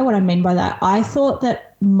clarify what I mean by that, I thought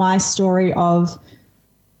that my story of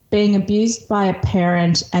being abused by a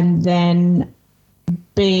parent and then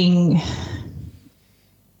being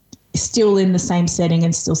still in the same setting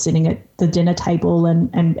and still sitting at the dinner table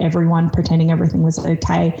and everyone pretending everything was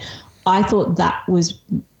okay. I thought that was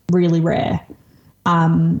really rare.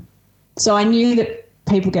 So I knew that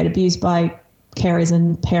people get abused by carers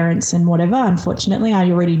and parents and whatever. Unfortunately, I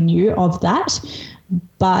already knew of that.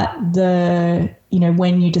 But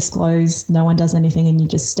when you disclose, no one does anything and you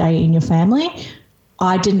just stay in your family,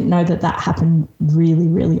 I didn't know that happened really,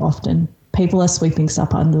 really often. People are sweeping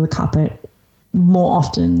stuff under the carpet more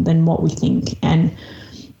often than what we think. And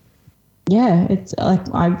yeah, it's like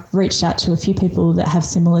I've reached out to a few people that have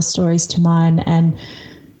similar stories to mine, and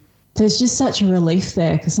there's just such a relief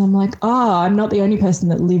there because I'm like, I'm not the only person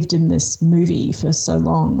that lived in this movie for so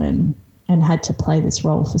long and had to play this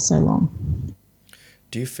role for so long.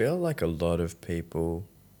 Do you feel like a lot of people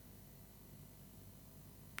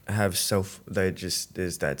have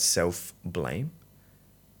there's that self-blame?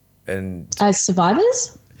 And as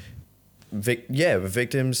survivors?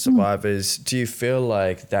 Victims, survivors. Do you feel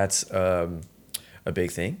like that's a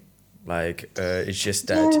big thing? Like it's just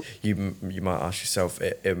that you might ask yourself,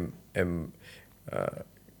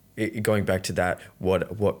 going back to that,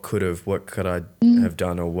 what could I have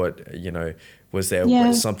done, or what, was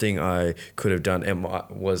there something I could have done?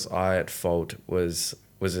 Was I at fault? Was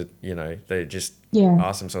it, they just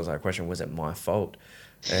ask themselves that question, was it my fault?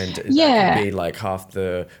 And that could be like half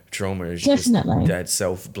the trauma is definitely just that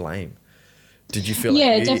self-blame. Did you feel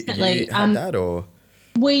definitely. You had that, or?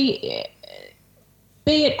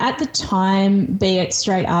 Be it at the time, be it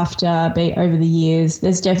straight after, be it over the years,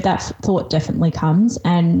 that thought definitely comes.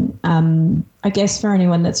 And I guess for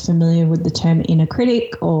anyone that's familiar with the term inner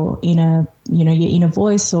critic or your inner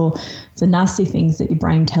voice, or the nasty things that your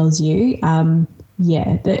brain tells you,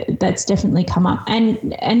 that's definitely come up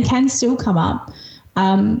and can still come up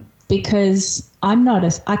because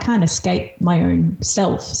I can't escape my own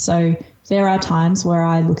self. So there are times where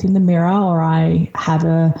I look in the mirror or I have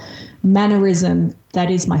a mannerism that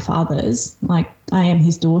is my father's. Like, I am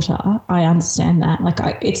his daughter. I understand that. Like,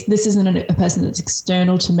 this isn't a person that's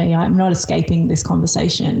external to me. I'm not escaping this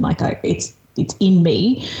conversation. Like, it's in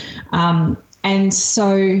me. And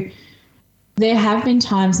so there have been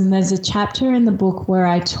times, and there's a chapter in the book where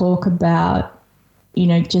I talk about,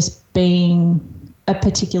 just being a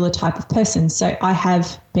particular type of person. So I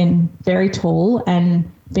have been very tall and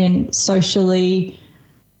been socially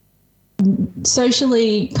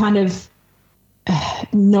kind of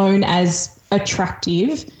known as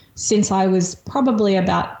attractive since I was probably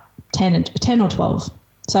about 10 or 12.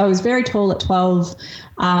 So I was very tall at 12.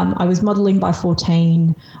 I was modeling by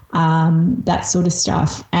 14, that sort of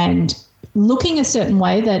stuff. And looking a certain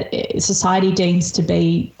way that society deems to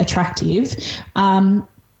be attractive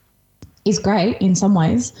is great in some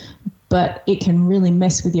ways, but it can really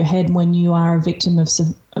mess with your head when you are a victim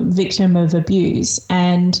of abuse.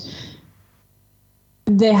 And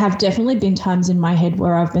there have definitely been times in my head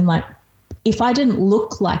where I've been like, if I didn't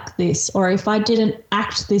look like this, or if I didn't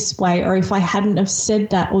act this way, or if I hadn't have said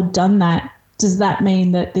that or done that, does that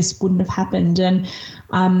mean that this wouldn't have happened? And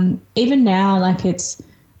even now, like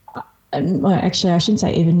actually I shouldn't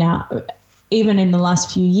say even now, even in the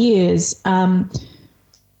last few years,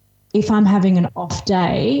 if I'm having an off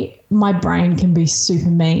day, my brain can be super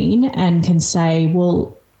mean and can say,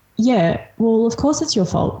 well, of course it's your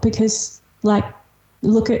fault because, like,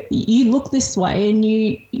 you look this way and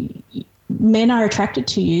men are attracted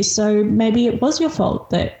to you, so maybe it was your fault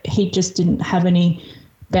that he just didn't have any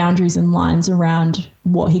boundaries and lines around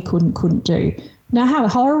what he could and couldn't do. Now, how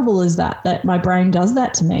horrible is that my brain does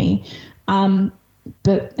that to me?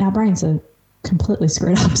 But our brains are completely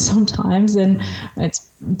screwed up sometimes, and it's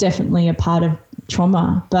definitely a part of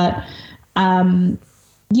trauma. But and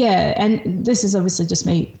this is obviously just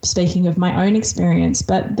me speaking of my own experience,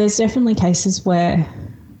 but there's definitely cases where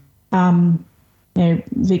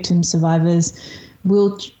victims, survivors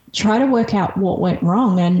will try to work out what went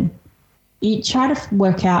wrong, and you try to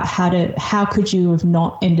work out how could you have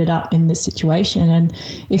not ended up in this situation. And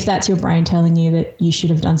if that's your brain telling you that you should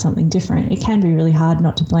have done something different, it can be really hard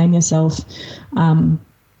not to blame yourself.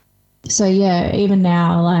 So even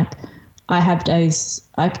now, like, I have days,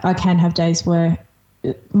 I can have days where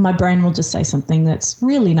my brain will just say something that's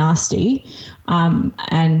really nasty.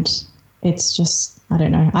 And it's just, I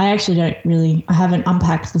don't know. I haven't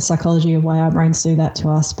unpacked the psychology of why our brains do that to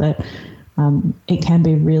us, but it can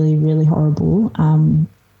be really, really horrible.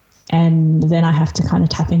 And then I have to kind of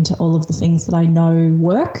tap into all of the things that I know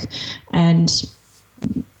work. And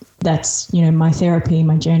that's, my therapy,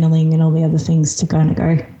 my journaling, and all the other things to kind of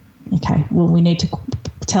go, okay, well, we need to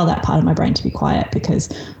tell that part of my brain to be quiet, because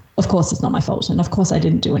of course it's not my fault, and of course I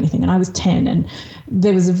didn't do anything, and I was 10, and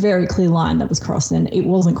there was a very clear line that was crossed, and it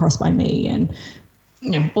wasn't crossed by me, and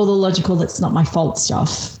all the logical "that's not my fault"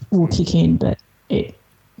 stuff will kick in, but it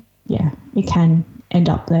can end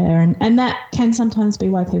up there, and that can sometimes be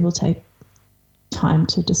why people take time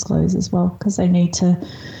to disclose as well, because they need to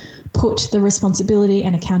put the responsibility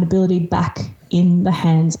and accountability back in the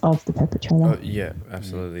hands of the perpetrator. Yeah,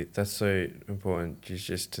 absolutely. That's so important,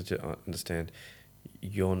 just to understand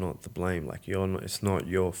you're not the blame. Like, it's not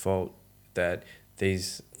your fault that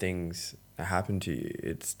these things happen to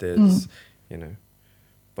you.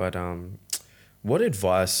 But what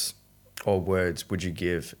advice or words would you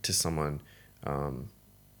give to someone,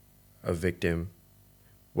 a victim?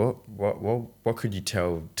 What could you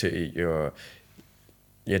tell to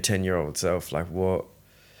your 10-year-old self? Like, what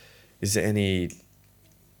is there any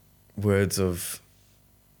words of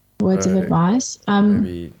advice?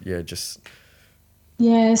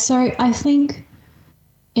 So I think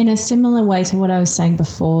in a similar way to what I was saying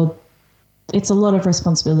before, it's a lot of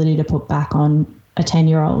responsibility to put back on a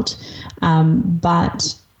 10-year-old.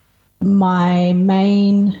 But my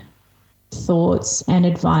main thoughts and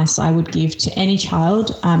advice I would give to any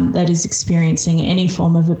child that is experiencing any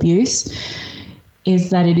form of abuse is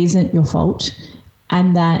that it isn't your fault,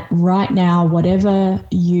 and that right now, whatever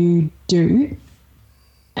you do,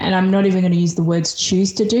 and I'm not even going to use the words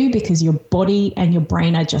choose to do, because your body and your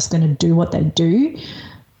brain are just going to do what they do,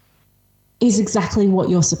 is exactly what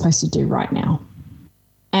you're supposed to do right now.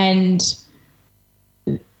 And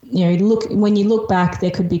when you look back,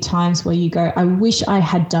 there could be times where you go, I wish I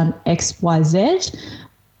had done X, Y, Z,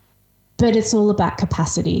 but it's all about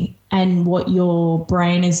capacity and what your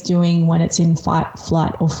brain is doing when it's in fight,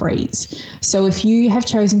 flight, or freeze. So if you have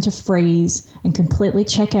chosen to freeze and completely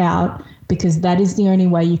check out, because that is the only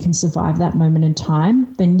way you can survive that moment in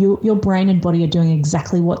time, then your brain and body are doing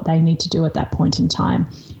exactly what they need to do at that point in time.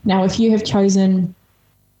 Now, if you have chosen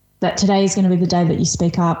that today is going to be the day that you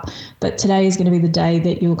speak up, that today is going to be the day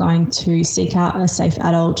that you're going to seek out a safe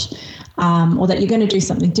adult, or that you're going to do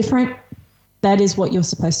something different, that is what you're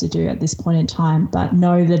supposed to do at this point in time. But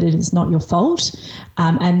know that it is not your fault,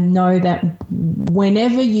 and know that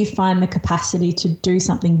whenever you find the capacity to do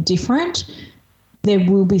something different, there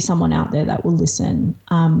will be someone out there that will listen.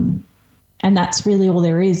 And that's really all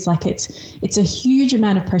there is. Like, it's a huge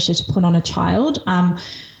amount of pressure to put on a child.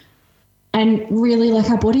 And really, like,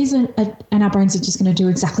 our bodies and our brains are just going to do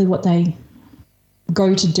exactly what they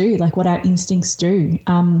go to do, like what our instincts do.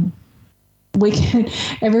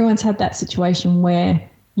 Everyone's had that situation where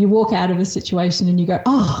you walk out of a situation and you go,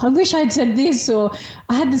 oh, I wish I'd said this, or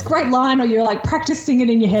I had this great line, or you're like practicing it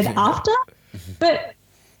in your head after. But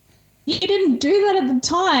you didn't do that at the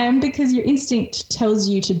time because your instinct tells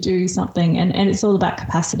you to do something, and it's all about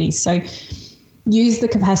capacity. So use the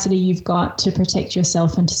capacity you've got to protect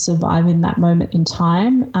yourself and to survive in that moment in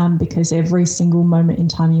time, because every single moment in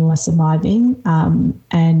time you are surviving,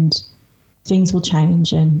 and things will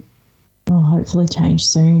change, and will hopefully change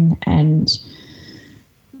soon. And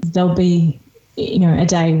there'll be, a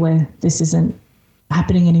day where this isn't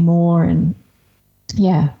happening anymore. And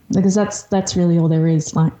yeah, because that's really all there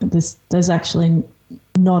is. Like, there's actually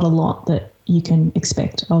not a lot that you can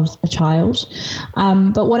expect of a child.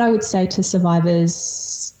 But what I would say to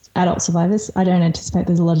survivors, adult survivors, I don't anticipate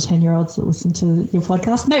there's a lot of 10-year-olds that listen to your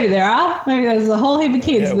podcast. Maybe there are. Maybe there's a whole heap of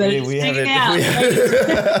kids that are sticking out.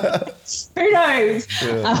 Who knows?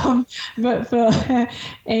 Yeah. But for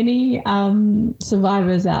any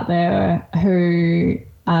survivors out there who,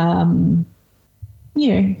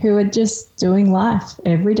 who are just doing life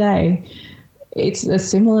every day, it's a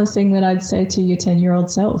similar thing that I'd say to your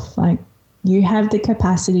 10-year-old self. Like, you have the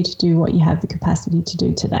capacity to do what you have the capacity to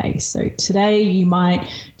do today. So today you might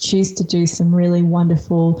choose to do some really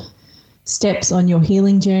wonderful steps on your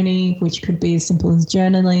healing journey, which could be as simple as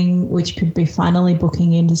journaling, which could be finally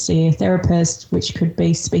booking in to see a therapist, which could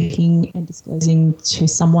be speaking and disclosing to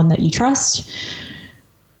someone that you trust.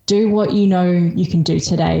 Do what you know you can do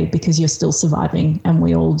today, because you're still surviving, and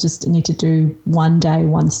we all just need to do one day,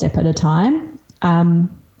 one step at a time.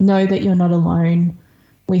 Know that you're not alone.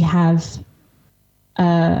 We have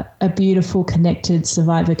a beautiful, connected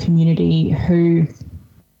survivor community who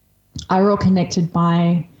are all connected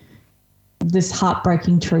by this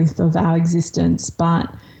heartbreaking truth of our existence,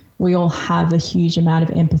 but we all have a huge amount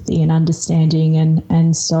of empathy and understanding,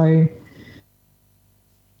 and so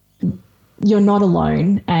you're not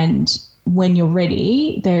alone. And when you're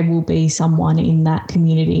ready, there will be someone in that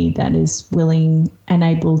community that is willing and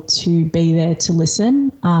able to be there to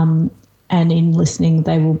listen. And in listening,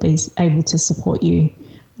 they will be able to support you.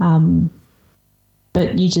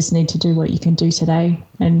 but you just need to do what you can do today.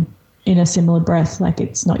 And in a similar breath, like,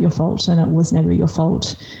 it's not your fault and it was never your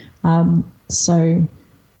fault. So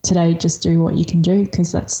today, just do what you can do,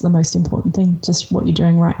 because that's the most important thing, just what you're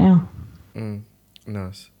doing right now.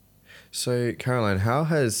 Nice. So, Caroline, how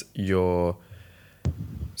has your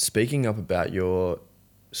speaking up about your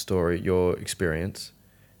story, your experience,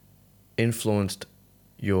 influenced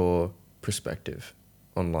your perspective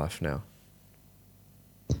on life now?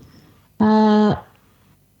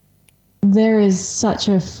 There is such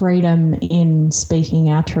a freedom in speaking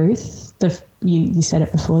our truth. You said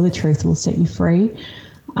it before, the truth will set you free.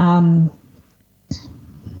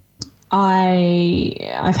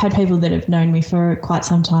 I've had people that have known me for quite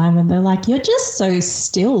some time, and they're like, you're just so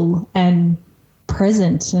still and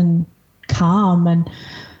present and calm. And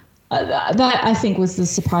that, I think, was the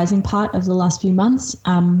surprising part of the last few months.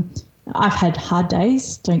 I've had hard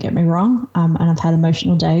days, don't get me wrong, and I've had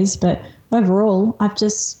emotional days, but overall,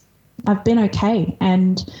 I've been okay.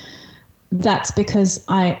 And that's because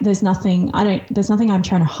there's nothing I'm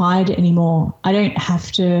trying to hide anymore. I don't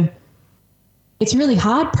have to. It's really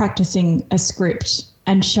hard practicing a script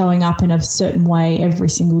and showing up in a certain way every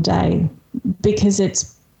single day, because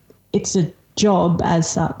it's a job as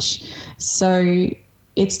such. So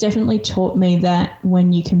it's definitely taught me that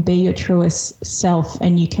when you can be your truest self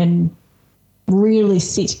and you can really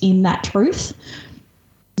sit in that truth,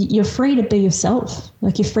 you're free to be yourself.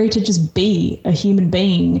 Like, you're free to just be a human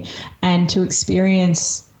being and to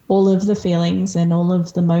experience all of the feelings and all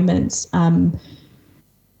of the moments.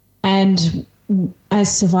 And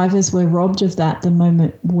as survivors, we're robbed of that the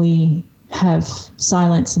moment we have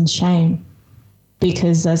silence and shame,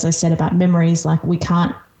 because, as I said about memories, like, we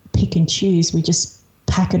can't pick and choose. We just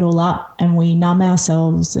pack it all up and we numb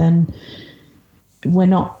ourselves, and we're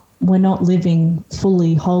not living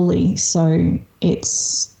fully wholly. So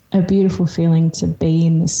it's a beautiful feeling to be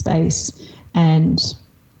in this space and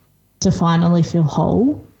to finally feel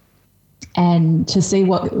whole and to see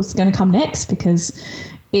what was going to come next, because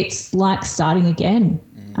it's like starting again.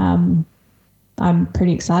 I'm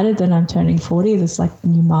pretty excited that I'm turning 40. There's like a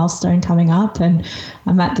new milestone coming up, and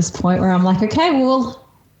I'm at this point where I'm like, okay, well,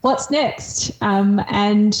 what's next?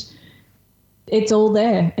 And it's all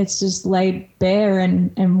there. It's just laid bare,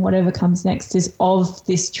 and whatever comes next is of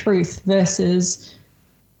this truth, versus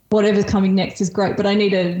whatever's coming next is great, but I need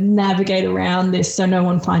to navigate around this so no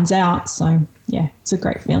one finds out. So yeah, it's a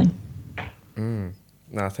great feeling.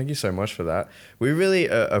 No, thank you so much for that. We really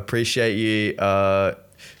appreciate you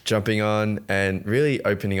jumping on and really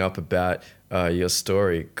opening up about your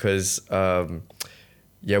story, because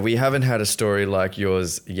we haven't had a story like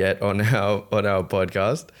yours yet on our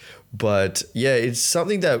podcast, but yeah, it's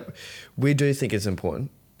something that we do think is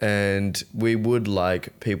important, and we would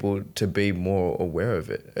like people to be more aware of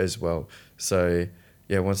it as well. So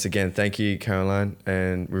yeah, once again, thank you, Caroline,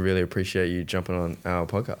 and we really appreciate you jumping on our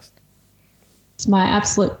podcast. It's my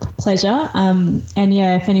absolute pleasure. And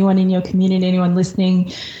yeah, if anyone in your community, anyone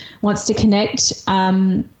listening wants to connect,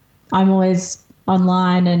 I'm always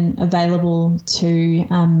online and available to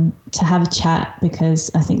have a chat, because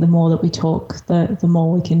I think the more that we talk, the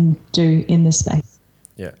more we can do in this space.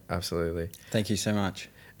 Yeah, absolutely. Thank you so much.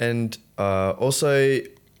 And also,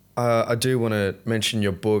 I do want to mention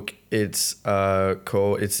your book. It's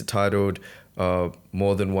titled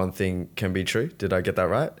More Than One Thing Can Be True. Did I get that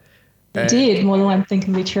right? You did. More Than One Thing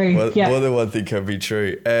Can Be True. More Than One Thing Can Be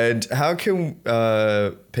True. And how can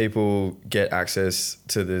people get access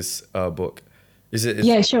to this book?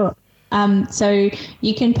 Yeah, sure. So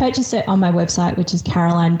you can purchase it on my website, which is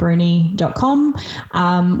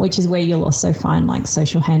carolinebruni.com, which is where you'll also find like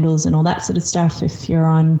social handles and all that sort of stuff if you're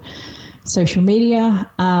on social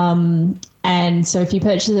media. And so if you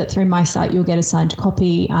purchase it through my site, you'll get a signed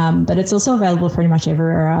copy, but it's also available pretty much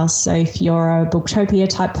everywhere else. So if you're a Booktopia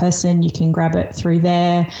type person, you can grab it through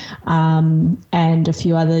there, and a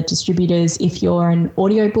few other distributors. If you're an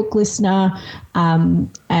audiobook listener,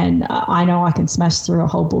 and I know I can smash through a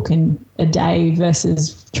whole book in a day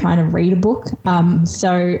versus trying to read a book.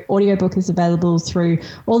 So audiobook is available through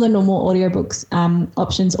all the normal audiobooks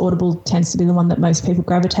options. Audible tends to be the one that most people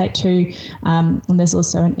gravitate to. And there's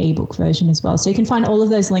also an ebook version as well. So you can find all of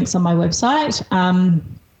those links on my website.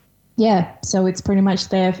 So it's pretty much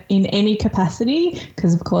there in any capacity,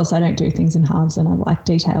 because of course I don't do things in halves and I like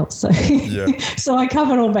details. So, so I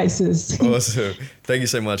covered all bases. Awesome. Thank you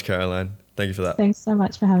so much, Caroline. Thank you for that. Thanks so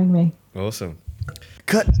much for having me. Awesome.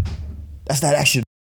 Cut. That's that action.